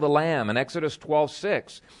kill the lamb in Exodus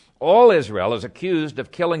 12:6, all Israel is accused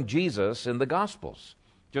of killing Jesus in the Gospels,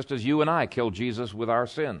 just as you and I killed Jesus with our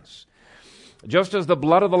sins. Just as the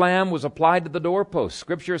blood of the lamb was applied to the doorpost,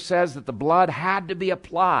 Scripture says that the blood had to be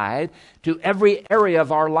applied to every area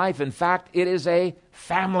of our life. In fact, it is a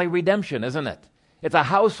family redemption, isn't it? It's a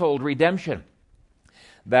household redemption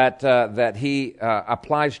that he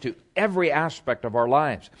applies to every aspect of our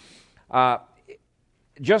lives.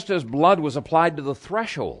 Just as blood was applied to the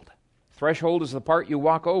threshold. Threshold is the part you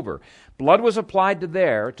walk over. Blood was applied to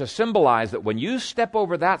there to symbolize that when you step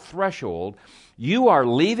over that threshold, you are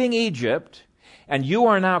leaving Egypt and you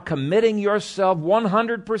are now committing yourself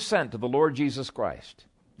 100% to the Lord Jesus Christ.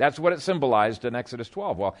 That's what it symbolized in Exodus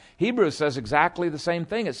 12. Well, Hebrews says exactly the same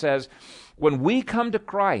thing. It says, when we come to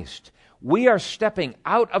Christ, we are stepping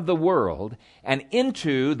out of the world and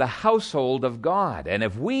into the household of God. And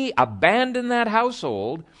if we abandon that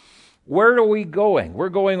household, where are we going? We're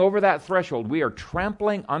going over that threshold. We are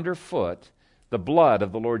trampling underfoot the blood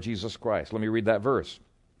of the Lord Jesus Christ. Let me read that verse.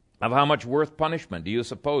 Of how much worth punishment do you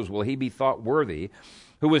suppose will he be thought worthy,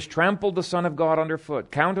 who has trampled the Son of God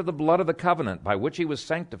underfoot, counted the blood of the covenant by which he was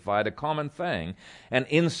sanctified a common thing, and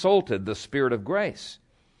insulted the Spirit of grace?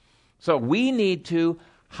 So we need to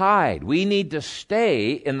hide. We need to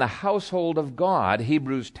stay in the household of God.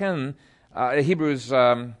 Hebrews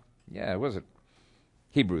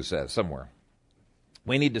says somewhere.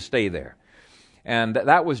 We need to stay there. And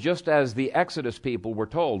that was just as the Exodus people were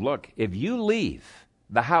told, look, if you leave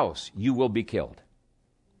the house, you will be killed.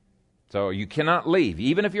 So you cannot leave.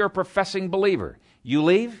 Even if you're a professing believer, you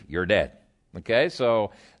leave, you're dead. Okay,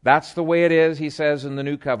 so that's the way it is, he says, in the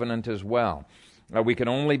New Covenant as well. We can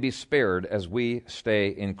only be spared as we stay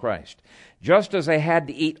in Christ. Just as they had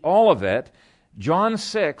to eat all of it, John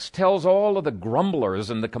 6 tells all of the grumblers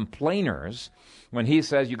and the complainers, when he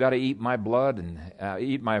says, you got to eat my blood and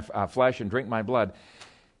eat my flesh and drink my blood,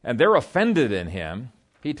 and they're offended in him,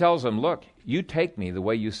 he tells them, look, you take me the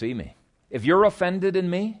way you see me. If you're offended in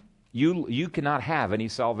me, you cannot have any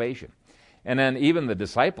salvation. And then even the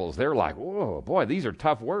disciples, they're like, whoa, boy, these are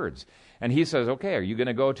tough words. And he says, okay, are you going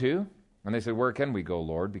to go too? And they said, where can we go,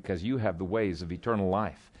 Lord? Because you have the ways of eternal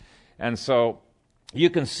life. And so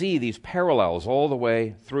you can see these parallels all the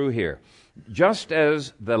way through here. Just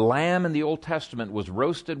as the lamb in the Old Testament was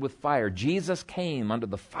roasted with fire, Jesus came under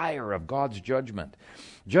the fire of God's judgment.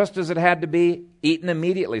 Just as it had to be eaten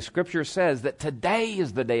immediately, Scripture says that today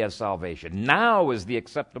is the day of salvation. Now is the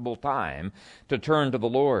acceptable time to turn to the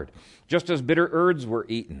Lord. Just as bitter herbs were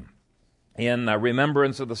eaten in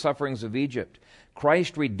remembrance of the sufferings of Egypt,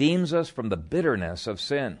 Christ redeems us from the bitterness of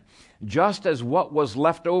sin. Just as what was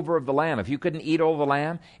left over of the lamb, if you couldn't eat all the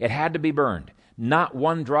lamb, it had to be burned. Not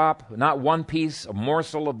one drop, not one piece, a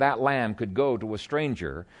morsel of that lamb could go to a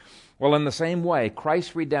stranger. Well, in the same way,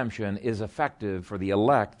 Christ's redemption is effective for the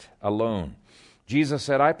elect alone. Jesus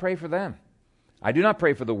said, I pray for them. I do not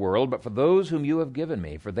pray for the world, but for those whom you have given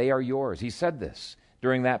me, for they are yours. He said this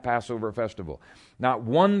during that Passover festival. Not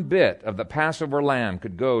one bit of the Passover lamb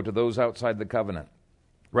could go to those outside the covenant.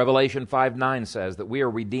 Revelation 5:9 says that we are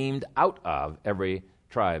redeemed out of every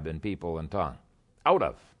tribe and people and tongue. Out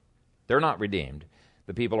of. They're not redeemed.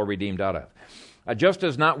 The people are redeemed out of. Just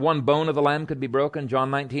as not one bone of the lamb could be broken, John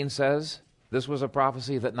 19 says, this was a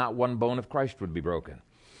prophecy that not one bone of Christ would be broken.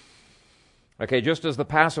 Okay, just as the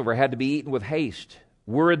Passover had to be eaten with haste,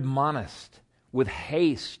 we're admonished with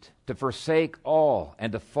haste to forsake all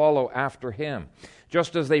and to follow after him.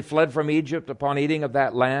 Just as they fled from Egypt upon eating of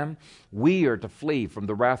that lamb, we are to flee from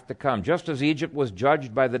the wrath to come. Just as Egypt was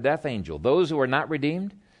judged by the death angel, those who are not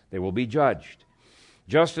redeemed, they will be judged.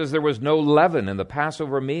 Just as there was no leaven in the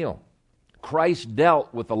Passover meal, Christ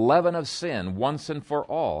dealt with the leaven of sin once and for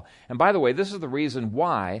all. And by the way, this is the reason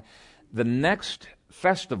why the next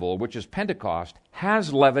festival, which is Pentecost,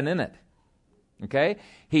 has leaven in it. Okay?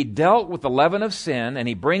 He dealt with the leaven of sin, and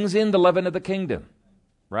he brings in the leaven of the kingdom.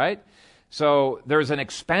 Right? So there's an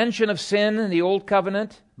expansion of sin in the old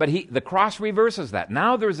covenant, but the cross reverses that.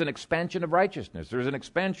 Now there's an expansion of righteousness. There's an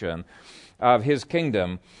expansion of his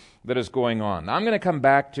kingdom that is going on. Now, I'm going to come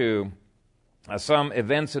back to some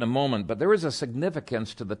events in a moment, but there is a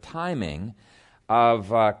significance to the timing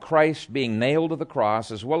of Christ being nailed to the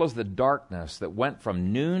cross, as well as the darkness that went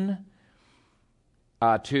from noon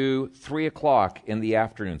to 3 o'clock in the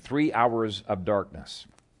afternoon, 3 hours of darkness.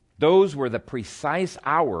 Those were the precise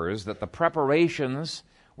hours that the preparations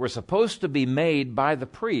were supposed to be made by the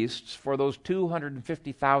priests for those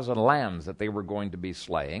 250,000 lambs that they were going to be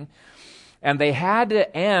slaying. And they had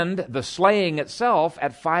to end the slaying itself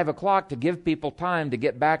at 5 o'clock to give people time to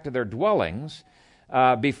get back to their dwellings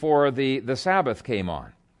before the Sabbath came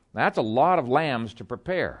on. That's a lot of lambs to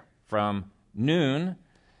prepare from noon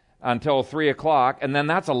until 3 o'clock, and then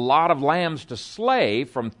that's a lot of lambs to slay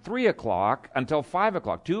from 3 o'clock until 5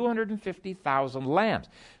 o'clock, 250,000 lambs.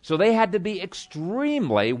 So they had to be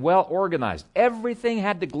extremely well organized. Everything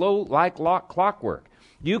had to glow like clockwork.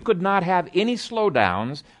 You could not have any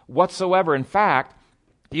slowdowns whatsoever. In fact,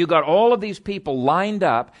 you got all of these people lined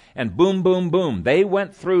up, and boom, boom, boom. They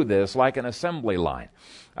went through this like an assembly line.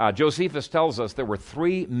 Josephus tells us there were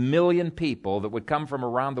 3 million people that would come from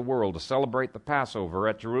around the world to celebrate the Passover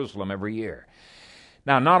at Jerusalem every year.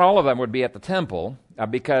 Now, not all of them would be at the temple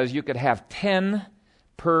because you could have 10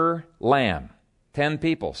 per lamb, 10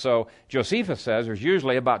 people. So Josephus says there's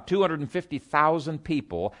usually about 250,000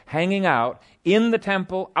 people hanging out in the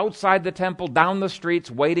temple, outside the temple, down the streets,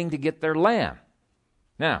 waiting to get their lamb.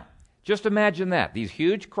 Now, just imagine that. These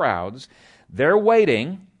huge crowds, they're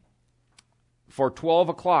waiting for 12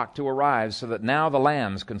 o'clock to arrive so that now the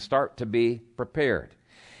lambs can start to be prepared.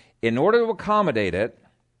 In order to accommodate it,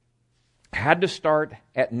 had to start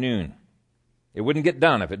at noon. It wouldn't get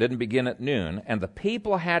done if it didn't begin at noon, and the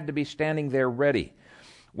people had to be standing there ready.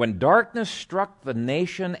 When darkness struck the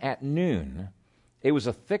nation at noon, it was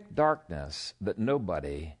a thick darkness that no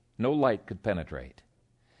light could penetrate.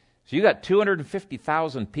 So you got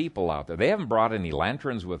 250,000 people out there. They haven't brought any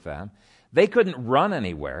lanterns with them. They couldn't run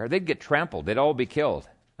anywhere. They'd get trampled. They'd all be killed.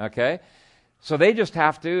 Okay? So they just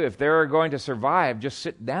have to, if they're going to survive, just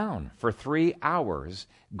sit down for 3 hours.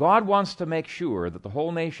 God wants to make sure that the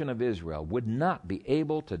whole nation of Israel would not be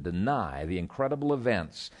able to deny the incredible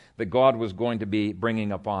events that God was going to be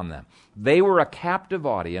bringing upon them. They were a captive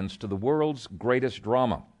audience to the world's greatest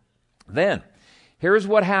drama. Then, here's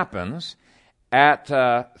what happens at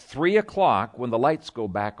 3 o'clock when the lights go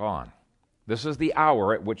back on. This is the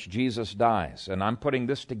hour at which Jesus dies, and I'm putting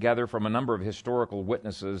this together from a number of historical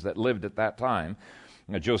witnesses that lived at that time,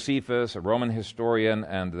 Josephus, a Roman historian,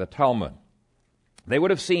 and the Talmud. They would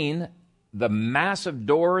have seen the massive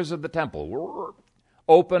doors of the temple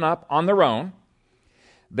open up on their own.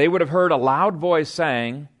 They would have heard a loud voice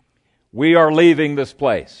saying, "We are leaving this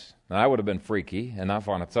place." Now, that would have been freaky enough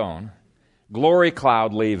on its own. Glory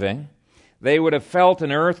cloud leaving. They would have felt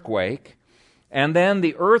an earthquake. And then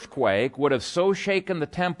the earthquake would have so shaken the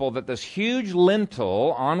temple that this huge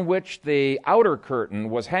lintel on which the outer curtain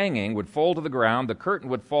was hanging would fall to the ground. The curtain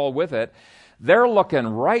would fall with it. They're looking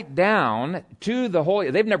right down to the holy.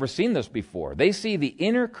 They've never seen this before. They see the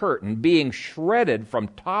inner curtain being shredded from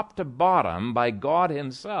top to bottom by God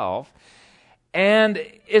himself. And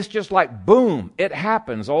it's just like, boom, it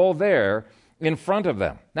happens all there in front of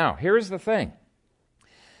them. Now, here's the thing.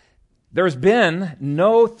 There's been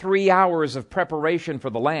no 3 hours of preparation for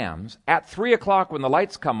the lambs. At 3 o'clock when the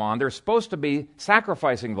lights come on, they're supposed to be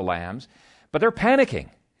sacrificing the lambs, but they're panicking.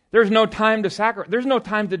 There's no time to There's no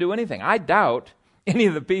time to do anything. I doubt any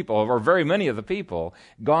of the people, or very many of the people,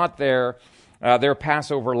 got their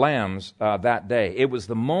Passover lambs that day. It was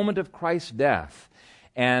the moment of Christ's death,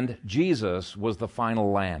 and Jesus was the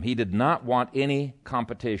final lamb. He did not want any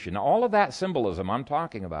competition. Now, all of that symbolism I'm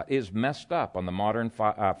talking about is messed up on the modern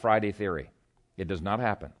Friday theory. It does not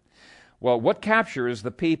happen. Well, what captures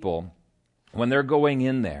the people when they're going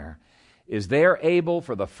in there is they're able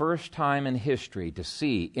for the first time in history to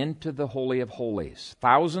see into the Holy of Holies.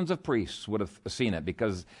 Thousands of priests would have seen it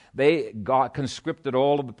because they conscripted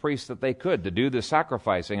all of the priests that they could to do the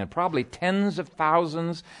sacrificing, and probably tens of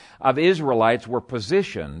thousands of Israelites were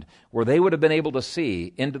positioned where they would have been able to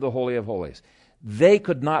see into the Holy of Holies. They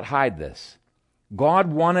could not hide this.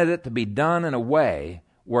 God wanted it to be done in a way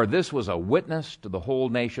where this was a witness to the whole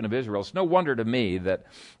nation of Israel. It's no wonder to me that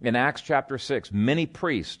in Acts chapter 6, many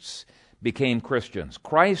priests became Christians.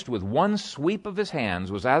 Christ, with one sweep of his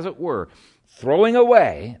hands, was, as it were, throwing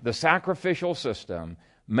away the sacrificial system,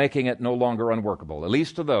 making it no longer unworkable, at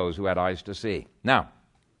least to those who had eyes to see. Now,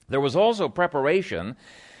 there was also preparation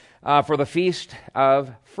for the Feast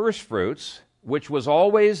of First Fruits, which was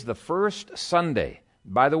always the first Sunday.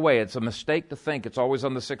 By the way, it's a mistake to think it's always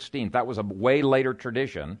on the 16th. That was a way later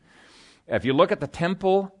tradition. If you look at the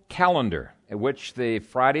temple calendar, which the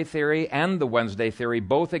Friday theory and the Wednesday theory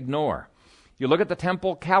both ignore, you look at the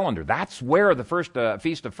temple calendar, that's where the first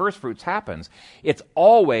Feast of First Fruits happens. It's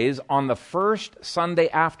always on the first Sunday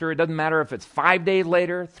after. It doesn't matter if it's 5 days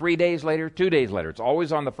later, 3 days later, 2 days later. It's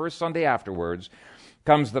always on the first Sunday afterwards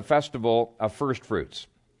comes the festival of First Fruits.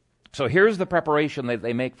 So here's the preparation that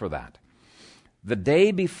they make for that. The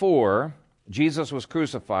day before Jesus was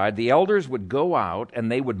crucified, the elders would go out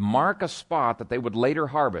and they would mark a spot that they would later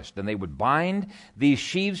harvest, and they would bind these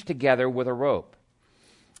sheaves together with a rope.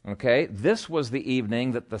 Okay, this was the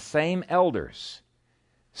evening that the same elders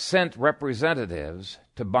sent representatives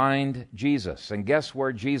to bind Jesus. And guess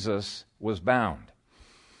where Jesus was bound?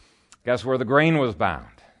 Guess where the grain was bound?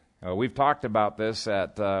 We've talked about this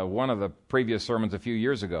at one of the previous sermons a few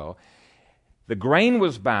years ago. The grain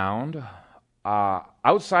was bound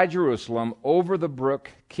outside Jerusalem over the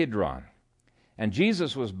brook Kidron. And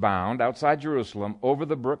Jesus was bound outside Jerusalem over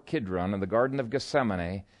the brook Kidron in the Garden of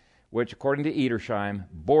Gethsemane, which, according to Edersheim,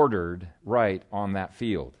 bordered right on that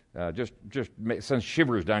field. Just sends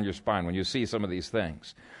shivers down your spine when you see some of these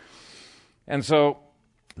things. And so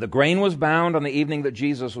the grain was bound on the evening that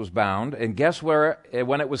Jesus was bound, and guess where,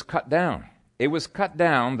 when it was cut down? It was cut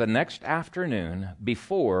down the next afternoon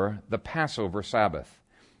before the Passover Sabbath,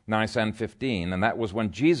 Nisan 15, and that was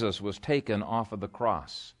when Jesus was taken off of the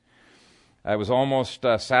cross. It was almost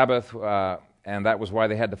Sabbath, and that was why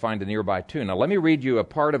they had to find a nearby tomb. Now let me read you a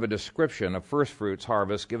part of a description of first fruits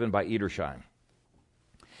harvest given by Edersheim.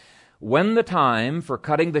 When the time for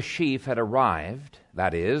cutting the sheaf had arrived,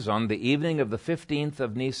 that is, on the evening of the 15th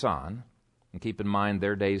of Nisan, and keep in mind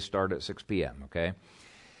their days start at 6 p.m., okay?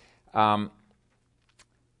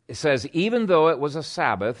 It says, even though it was a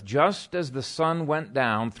Sabbath, just as the sun went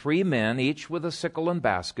down, 3 men, each with a sickle and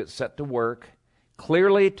basket, set to work.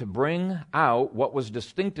 Clearly to bring out what was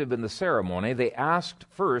distinctive in the ceremony, they asked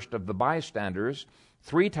first of the bystanders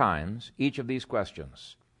 3 times each of these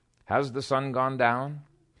questions. Has the sun gone down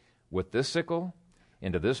with this sickle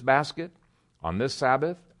into this basket on this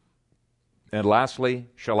Sabbath? And lastly,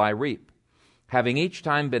 shall I reap? Having each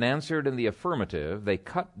time been answered in the affirmative, they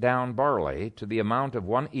cut down barley to the amount of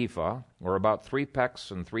 1 ephah, or about 3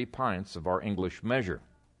 pecks and 3 pints of our English measure.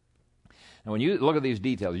 And when you look at these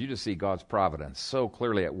details, you just see God's providence so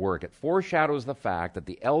clearly at work. It foreshadows the fact that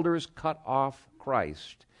the elders cut off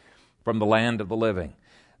Christ from the land of the living.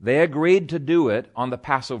 They agreed to do it on the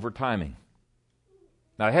Passover timing.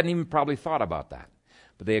 Now, I hadn't even probably thought about that,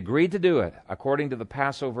 but they agreed to do it according to the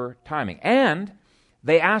Passover timing. And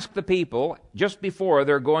they asked the people just before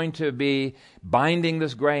they're going to be binding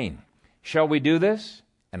this grain, shall we do this?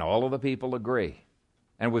 And all of the people agree.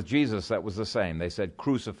 And with Jesus, that was the same. They said,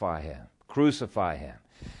 crucify him, crucify him.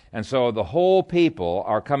 And so the whole people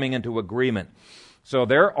are coming into agreement. So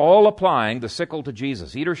they're all applying the sickle to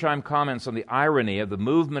Jesus. Edersheim comments on the irony of the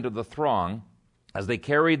movement of the throng as they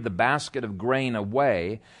carried the basket of grain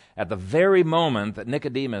away at the very moment that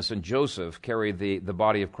Nicodemus and Joseph carried the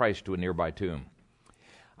body of Christ to a nearby tomb.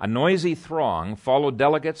 A noisy throng followed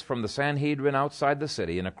delegates from the Sanhedrin outside the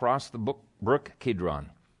city and across the brook Kidron.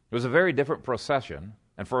 It was a very different procession,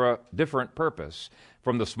 and for a different purpose,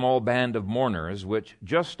 from the small band of mourners which,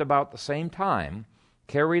 just about the same time,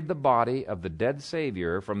 carried the body of the dead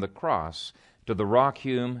Savior from the cross to the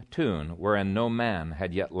rock-hewn tomb wherein no man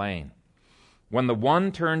had yet lain. When the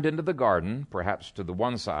one turned into the garden, perhaps to the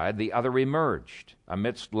one side, the other emerged,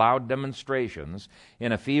 amidst loud demonstrations,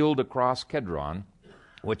 in a field across Kedron,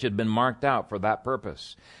 which had been marked out for that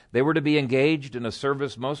purpose. They were to be engaged in a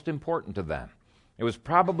service most important to them. It was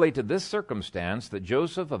probably to this circumstance that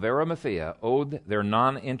Joseph of Arimathea owed their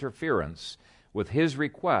non-interference with his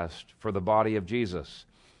request for the body of Jesus,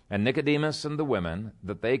 and Nicodemus and the women,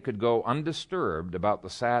 that they could go undisturbed about the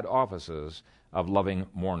sad offices of loving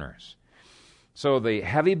mourners. So the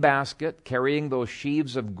heavy basket carrying those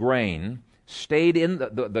sheaves of grain stayed in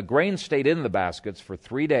the grain stayed in the baskets for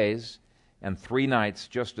 3 days and 3 nights,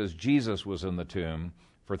 just as Jesus was in the tomb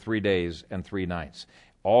for 3 days and 3 nights.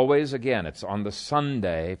 Always, again, it's on the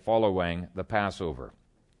Sunday following the Passover.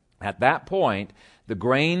 At that point, the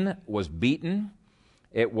grain was beaten,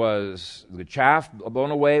 the chaff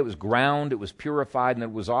blown away, it was ground, it was purified, and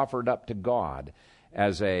it was offered up to God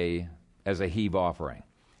as a heave offering.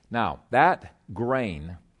 Now, that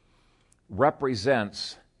grain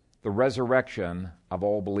represents the resurrection of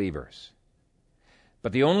all believers.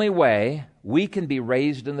 But the only way we can be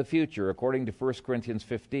raised in the future, according to 1 Corinthians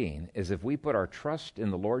 15, is if we put our trust in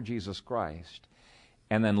the Lord Jesus Christ,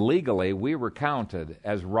 and then legally we were counted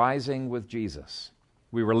as rising with Jesus.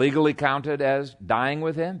 We were legally counted as dying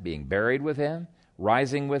with Him, being buried with Him,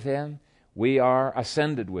 rising with Him. We are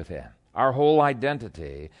ascended with Him. Our whole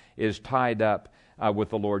identity is tied up with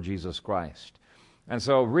the Lord Jesus Christ. And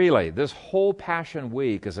so really, this whole Passion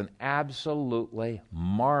Week is an absolutely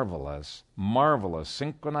marvelous, marvelous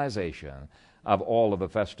synchronization of all of the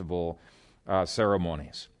festival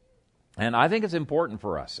ceremonies. And I think it's important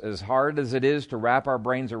for us, as hard as it is to wrap our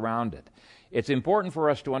brains around it, it's important for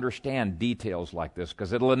us to understand details like this,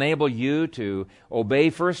 because it'll enable you to obey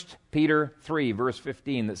 1 Peter 3, verse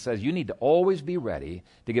 15, that says you need to always be ready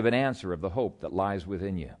to give an answer of the hope that lies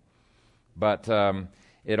within you. But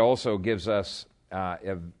it also gives us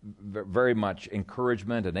very much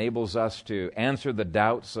encouragement, enables us to answer the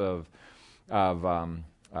doubts of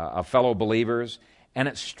fellow believers, and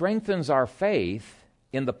it strengthens our faith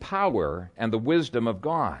in the power and the wisdom of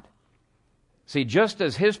God. See, just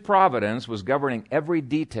as His providence was governing every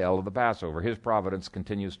detail of the Passover, His providence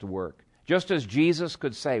continues to work. Just as Jesus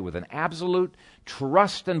could say with an absolute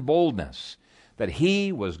trust and boldness that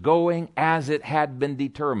He was going as it had been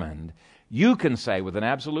determined, you can say with an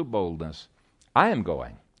absolute boldness, I am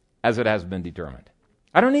going as it has been determined.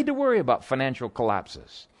 I don't need to worry about financial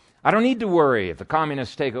collapses. I don't need to worry if the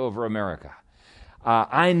communists take over America.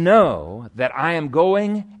 I know that I am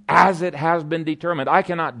going as it has been determined. I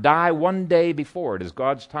cannot die one day before it is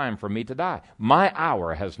God's time for me to die. My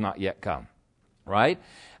hour has not yet come, right?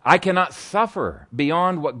 I cannot suffer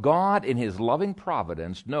beyond what God in His loving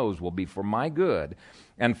providence knows will be for my good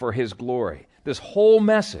and for His glory. This whole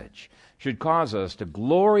message should cause us to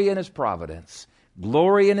glory in His providence,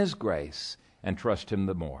 glory in His grace, and trust Him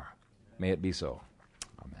the more. May it be so.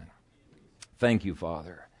 Amen. Thank you,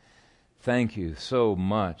 Father. Thank you so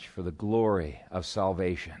much for the glory of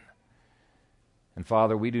salvation. And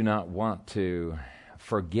Father, we do not want to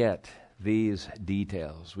forget these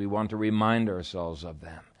details. We want to remind ourselves of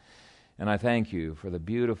them. And I thank you for the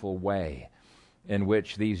beautiful way in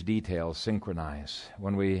which these details synchronize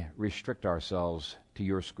when we restrict ourselves to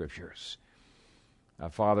your Scriptures.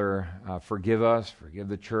 Father, forgive us, forgive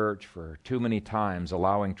the church for too many times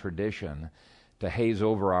allowing tradition to haze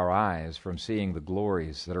over our eyes from seeing the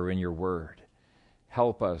glories that are in your word.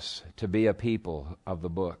 Help us to be a people of the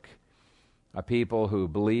book, a people who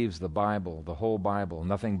believes the Bible, the whole Bible,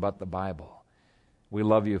 nothing but the Bible. We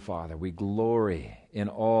love you, Father. We glory in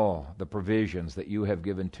all the provisions that you have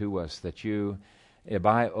given to us, that you,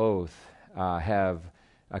 by oath, have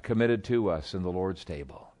committed to us in the Lord's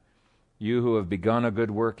table. You who have begun a good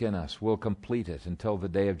work in us will complete it until the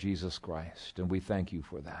day of Jesus Christ, and we thank you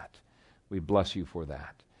for that. We bless you for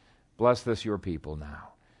that. Bless this, your people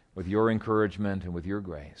now, with your encouragement and with your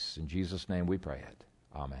grace. In Jesus' name we pray it.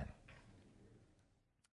 Amen.